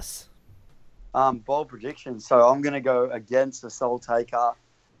first, I guess. Bold predictions. So I'm going to go against the SOULTAKER,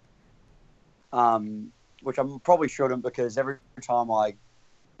 which I probably shouldn't because every time I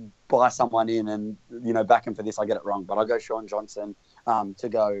buy someone in and back him for this, I get it wrong. But I'll go Sean Johnson to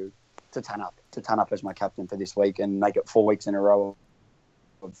go to ton up as my captain for this week and make it 4 weeks in a row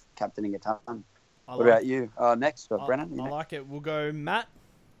of captaining a ton. What about you? Next, Brennan? I like it. We'll go Matt.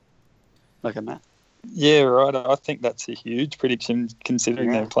 Look at Matt. Yeah, right. I think that's a huge prediction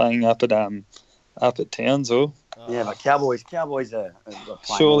considering they're playing up at Townsville. Yeah, but Cowboys are playing.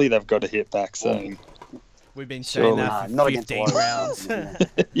 Surely they've got to hit back soon. We've been saying Surely. that for Not against 15 Warriors. rounds.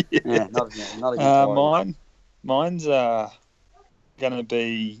 Yeah, not against Warriors. Mine's going to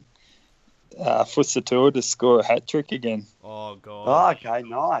be Fussatua to score a hat trick again. Oh, God. Oh, okay,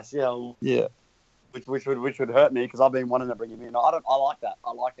 nice. Yeah, Yeah. which would hurt me because I've been wanting to bring him in. I like that.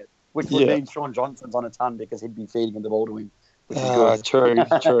 I like it. Which would mean Sean Johnson's on a ton because he'd be feeding the ball to him. Which is good.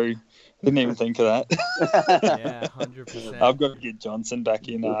 True. Didn't even think of that. Yeah, 100%. I've got to get Johnson back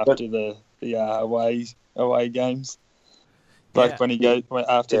in after the away games. Like when he goes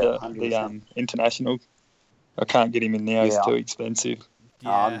after the 100%. international. I can't get him in now. He's too expensive.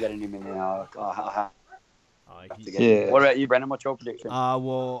 Yeah. I'm getting him in now. I have to get Yeah. him. What about you, Brendan? What's your prediction?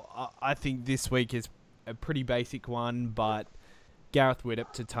 Well, I think this week is a pretty basic one, but Gareth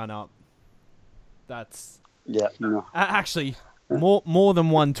Widdop to ton up. That's Yeah. No. actually more than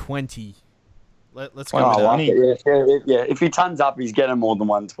 120. Let's go Oh, with that. I like it. Yeah. If he tons up, he's getting more than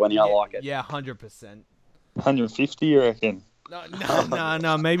 120. I like it. Yeah, 100%. 150, you reckon?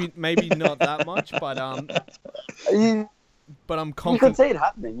 No, maybe not that much, but You I'm could confident. see it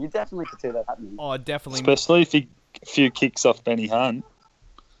happening. You definitely could see that happening. Oh, definitely. Especially if a few kicks off Benny Hunt.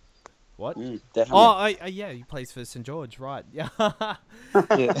 What? Definitely. Oh, yeah, he plays for St. George, right? Yeah.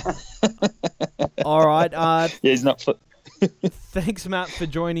 Yeah. All right. Yeah, he's not. Thanks, Matt, for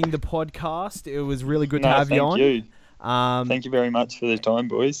joining the podcast. It was really good to have you on. Thank you. Thank you very much for the time,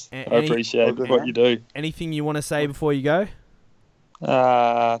 boys. I appreciate what you do. Anything you want to say before you go?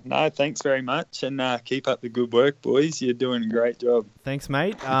 No, thanks very much, and keep up the good work, boys. You're doing a great job. Thanks,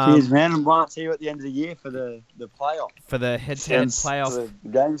 mate. Cheers, man. And we'll see you at the end of the year for the playoff. For the head-to-head playoff. For the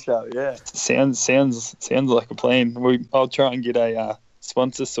game show, yeah. Sounds like a plan. I'll try and get a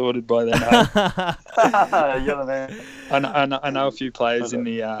sponsor sorted by then. You're the man. I know a few players in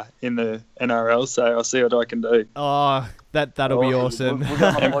the NRL, so I'll see what I can do. Oh, that'll be awesome. We'll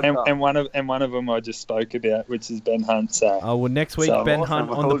get on the podcast. And one of them I just spoke about, which is Ben Hunt. So well, next week So Ben awesome.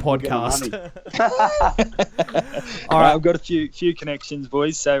 Hunt on the We'll get podcast. all right, I've got a few connections,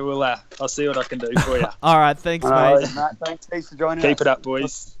 boys. So I'll see what I can do for you. All right, thanks, All mate. right, Matt, thanks for joining us. Keep it up,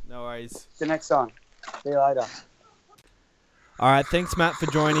 boys. No worries. See you next time. See you later. All right, thanks, Matt, for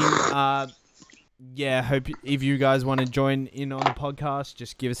joining. Hope if you guys want to join in on the podcast,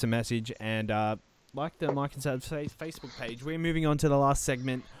 just give us a message and like the Mike and Sad's Facebook page. We're moving on to the last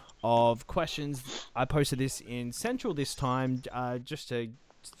segment of questions. I posted this in Central this time just to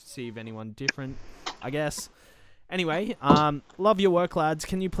see if anyone different, I guess. Anyway, love your work, lads.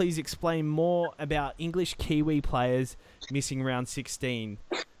 Can you please explain more about English Kiwi players missing round 16?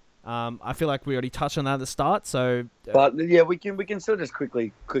 I feel like we already touched on that at the start, so... But yeah, we can still just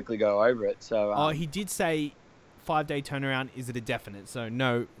quickly go over it. So he did say 5-day turnaround. Is it a definite? So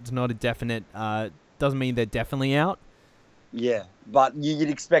no, it's not a definite. Doesn't mean they're definitely out. Yeah, but you'd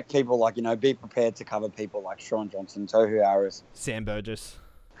expect people like be prepared to cover people like Sean Johnson, Tohu Harris, Sam Burgess,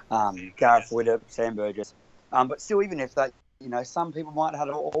 Gareth Widdop, Sam Burgess. But still, even if that, some people might have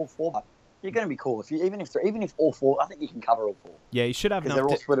all four. But you're going to be cool even if all four. I think you can cover all four. Yeah, you should have because enough.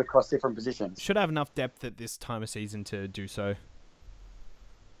 They're all split across different positions. Should have enough depth at this time of season to do so.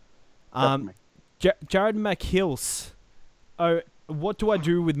 Jared McHills. Oh, what do I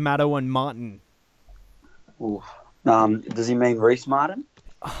do with Matto and Martin? Ooh. Does he mean Reece Martin?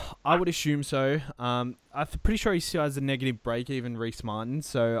 I would assume so. I'm pretty sure he still has a negative break even, Reece Martin.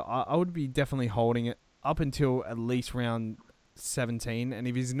 So I would be definitely holding it up until at least round 17, and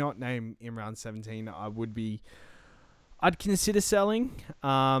if he's not named in round 17, I'd consider selling.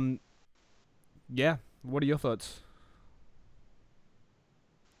 Yeah. What are your thoughts?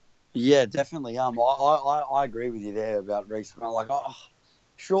 Yeah, definitely. I agree with you there about Reece. Like,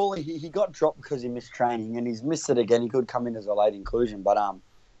 surely he got dropped because he missed training, and he's missed it again. He could come in as a late inclusion, but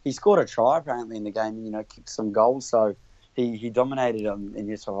he scored a try apparently in the game. Kicked some goals, so he dominated in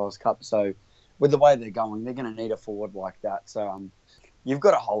New South Wales Cup. So with the way they're going, they're going to need a forward like that. So you've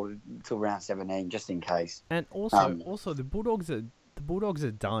got to hold it till round 17 just in case. And also the Bulldogs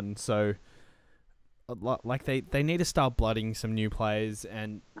are done. So like they need to start blooding some new players,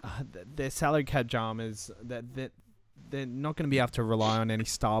 and their salary cap dramas that they're not going to be able to rely on any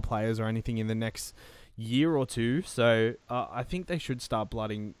star players or anything in the next year or two. So I think they should start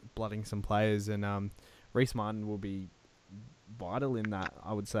blooding some players, and Reece Martin will be vital in that,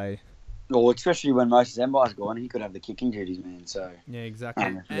 I would say. Well, especially when Moses Mbai's gone, he could have the kicking duties, man. So yeah,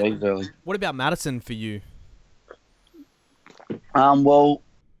 exactly. Early. What about Madison for you? Well,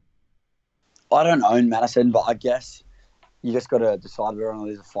 I don't own Madison, but I guess you just got to decide whether or not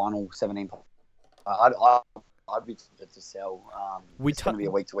there's a final 17. I'd be tempted to sell. It's going to be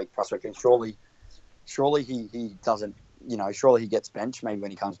a week-to-week prospect, and surely he doesn't. Surely he gets benched. Maybe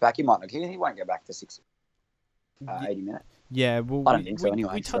when he comes back, he might not. He won't go back to 80 minutes. Yeah, well, I don't think so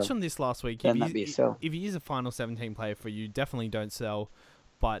anyway. We touched on this last week. If he is a final 17 player for you, definitely don't sell.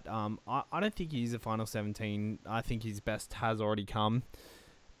 But I don't think he's a final 17. I think his best has already come,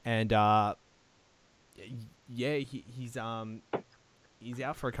 and he's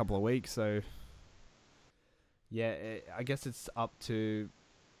out for a couple of weeks. So yeah, I guess it's up to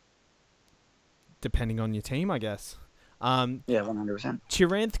depending on your team, I guess. Yeah, 100%.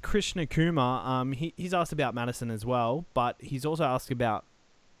 Chiranth Krishnakumar, he's asked about Madison as well, but he's also asked about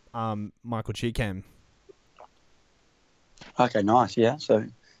Michael Cheekham. Okay, nice. Yeah, so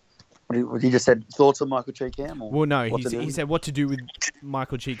what he just said, thoughts on Michael Cheekham? Well, no, he said what to do with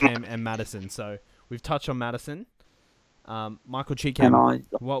Michael Cheekham and Madison. So we've touched on Madison. Michael Cheekham,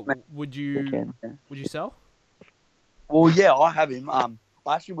 what would you sell? Well, yeah, I have him. I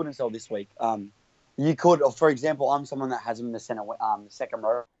actually wouldn't sell this week. You could, for example, I'm someone that has him in the second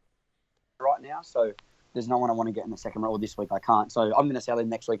row right now, so there's no one I want to get in the second row this week. I can't, so I'm going to sell him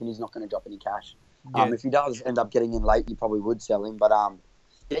next week, and he's not going to drop any cash. Yeah. If he does end up getting in late, you probably would sell him, but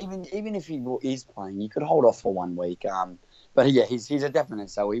even if he is playing, you could hold off for 1 week. But yeah, he's a definite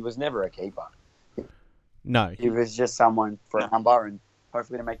sell. He was never a keeper. No, he was just someone for a number and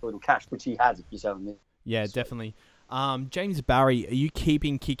hopefully to make a little cash, which he has if you sell him. Yeah, definitely. James Barry, are you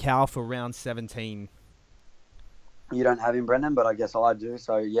keeping Kikau for round 17? You don't have him, Brendan, but I guess I do.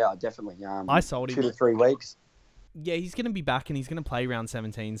 So, yeah, definitely. I sold him. 2 to 3 weeks. Yeah, he's going to be back and he's going to play round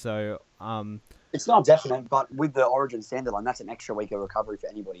 17. So, it's not definite, but with the Origin standalone, that's an extra week of recovery for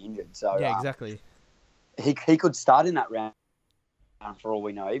anybody injured. So, yeah, exactly. He could start in that round for all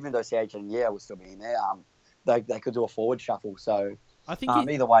we know. Even though CH and will still be in there, they could do a forward shuffle. So, I think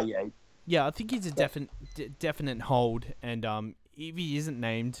either way, yeah. Yeah, I think he's a definite hold, and if he isn't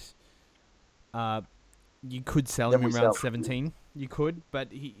named, you could sell him in round 17. You could, but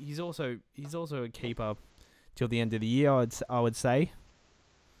he's also a keeper till the end of the year. I would say.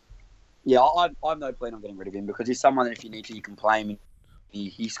 Yeah, I've no plan on getting rid of him because he's someone that if you need to, you can play him.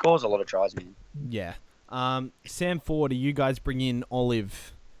 He scores a lot of tries, man. Yeah. Sam Ford, are you guys bring in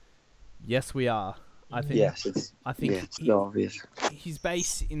Olive? Yes, we are. I think it's obvious. His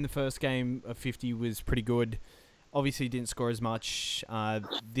base in the first game of 50 was pretty good. Obviously, didn't score as much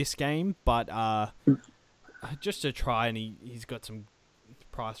this game, but just a try, and he's got some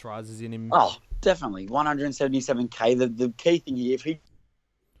price rises in him. Oh, definitely. 177K. The key thing here, if he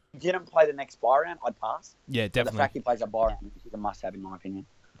didn't play the next buy round, I'd pass. Yeah, definitely. But the fact he plays a buy round, he's a must-have in my opinion.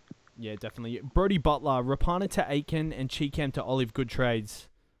 Yeah, definitely. Brody Butler, Rapana to Aiken, and Cheekham to Olive. Good trades.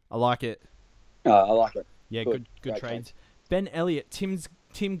 I like it. I like it. Yeah, good trades. Ben Elliott, Tim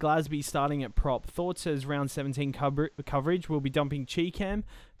Glasby starting at prop. Thoughts as round 17 coverage. We'll be dumping Cheekham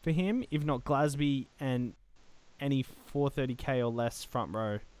for him, if not Glasby and any 430k or less front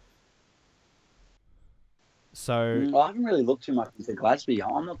row. So I haven't really looked too much into Glasby.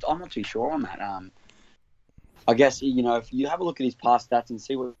 I'm not too sure on that. I guess if you have a look at his past stats and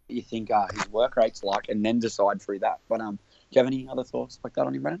see what you think his work rate's like, and then decide through that. But do you have any other thoughts like that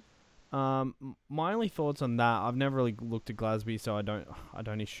on him, Brennan? My only thoughts on that, I've never really looked at Glasby, so I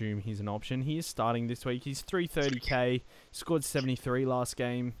don't assume he's an option. He is starting this week. He's 330k, scored 73 last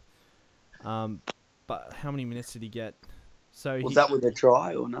game. But how many minutes did he get? So was that with a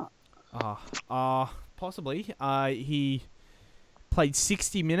try or not? Possibly. He played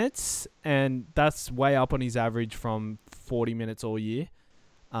 60 minutes, and that's way up on his average from 40 minutes all year.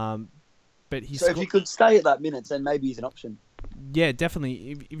 But he's So if you could stay at that minutes, then maybe he's an option yeah,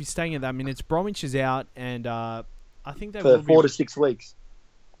 definitely. If he's staying at that minutes, Bromwich is out, and I think they for will 4 be to 6 weeks.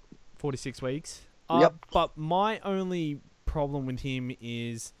 4 to 6 weeks. Yep. But my only problem with him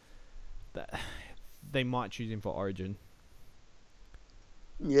is that they might choose him for Origin.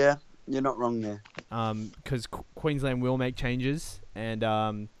 Yeah, you're not wrong there. Because Queensland will make changes,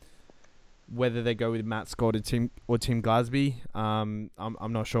 and whether they go with Matt Scott or Tim Glasby, I'm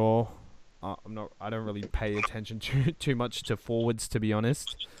not sure. I don't really pay attention too much to forwards, to be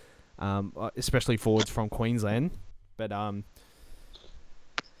honest. Especially forwards from Queensland. But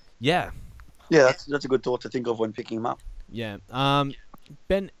yeah. Yeah, that's a good thought to think of when picking him up. Yeah.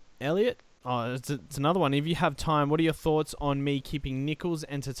 Ben Elliott. Oh, it's another one. If you have time, what are your thoughts on me keeping Nichols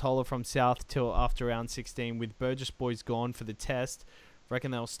and Totola from South till after round 16 with Burgess boys gone for the test? Reckon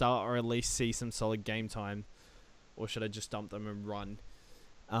they'll start or at least see some solid game time, or should I just dump them and run?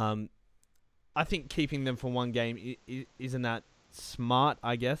 I think keeping them for one game isn't that smart,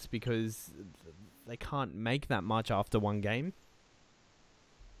 I guess, because they can't make that much after one game.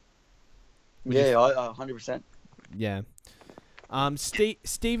 Yeah, 100%. Yeah.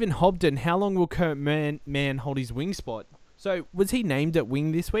 Stephen Hobden, how long will Kurt Mann hold his wing spot? So, was he named at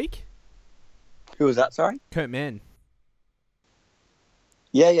wing this week? Who was that, sorry? Kurt Mann.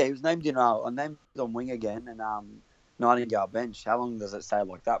 Yeah, he was named on wing again, and Nightingale bench. How long does it stay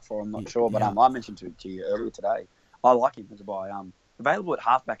like that for? I'm not sure, but I mentioned to you earlier today. I like him as a buy. Available at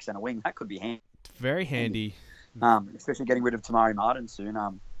halfback centre wing. That could be handy. Very handy. Especially getting rid of Tamari Martin soon.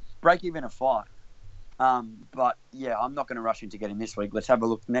 Break even a 5. But yeah, I'm not going to rush in to get him this week. Let's have a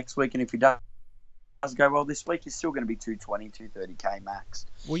look next week, and if he does go well this week, he's still going to be 220, 230k max.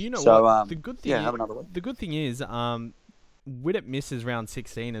 Well, you know so, what? The good thing, have another one. The good thing is, Widdop misses round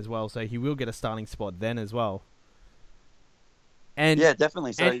 16 as well, so he will get a starting spot then as well. And yeah,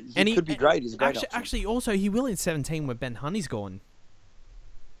 definitely. So he could be great. He's a great option. Actually, also he will in 17 when Ben Honey's gone.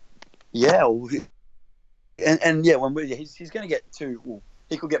 Yeah, and yeah, he's going to get two. Well,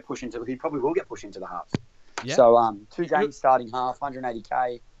 he could get pushed into. He probably will get pushed into the halves. Yeah. So 2 games starting half,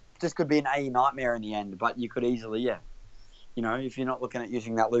 180k. This could be an AE nightmare in the end, but you could easily, if you're not looking at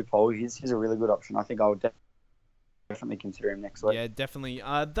using that loophole, he's a really good option. I think I would definitely consider him next week. Yeah, definitely.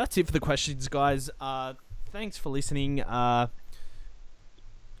 That's it for the questions, guys. Thanks for listening.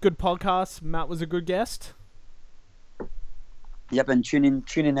 Good podcast. Matt was a good guest. Yep, and tune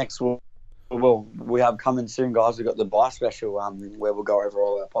in next week. Well, we have coming soon, guys. We've got the buy special where we'll go over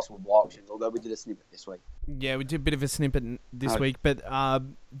all our possible buy options, although we did a snippet this week. Yeah, we did a bit of a snippet this week, but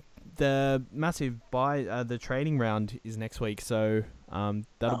the massive buy, the trading round is next week, so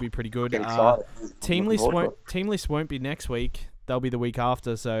that'll be pretty good. Team list won't be next week. They'll be the week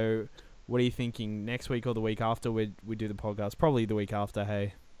after, so what are you thinking? Next week or the week after we do the podcast? Probably the week after,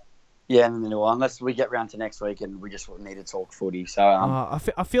 hey? Yeah, unless we get round to next week and we just need to talk footy. So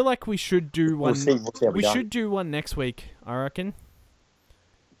I feel like we should do one. We'll see we should do one next week, I reckon.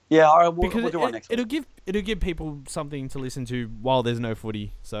 Yeah, all right, we'll do one next week. It'll give people something to listen to while there's no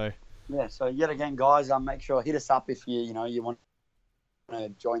footy. So yeah, so yet again, guys, make sure hit us up if you want to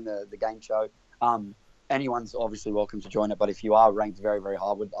join the game show. Anyone's obviously welcome to join it, but if you are ranked very, very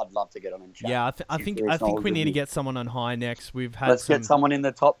high, I'd love to get on and chat. Yeah, I think we need to get someone on high next. Let's get someone in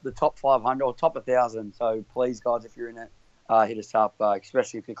the top 500 or top 1,000. So please, guys, if you're in it, hit us up.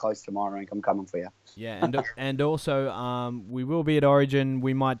 Especially if you're close to my rank, I'm coming for you. Yeah, and also we will be at Origin.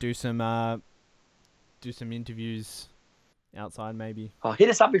 We might do some interviews outside, maybe. Hit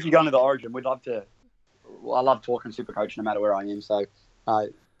us up if you're going to the Origin. We'd love to. I love talking Supercoach no matter where I am. So.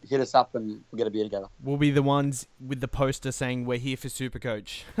 Hit us up and we'll get a beer together. We'll be the ones with the poster saying we're here for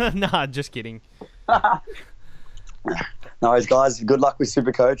Supercoach. Nah, just kidding. No worries, guys. Good luck with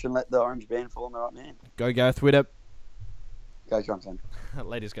Supercoach and let the orange band fall on the right man. Go Gareth Widdop. Go Johnson.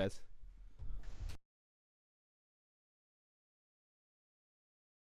 Ladies, guys.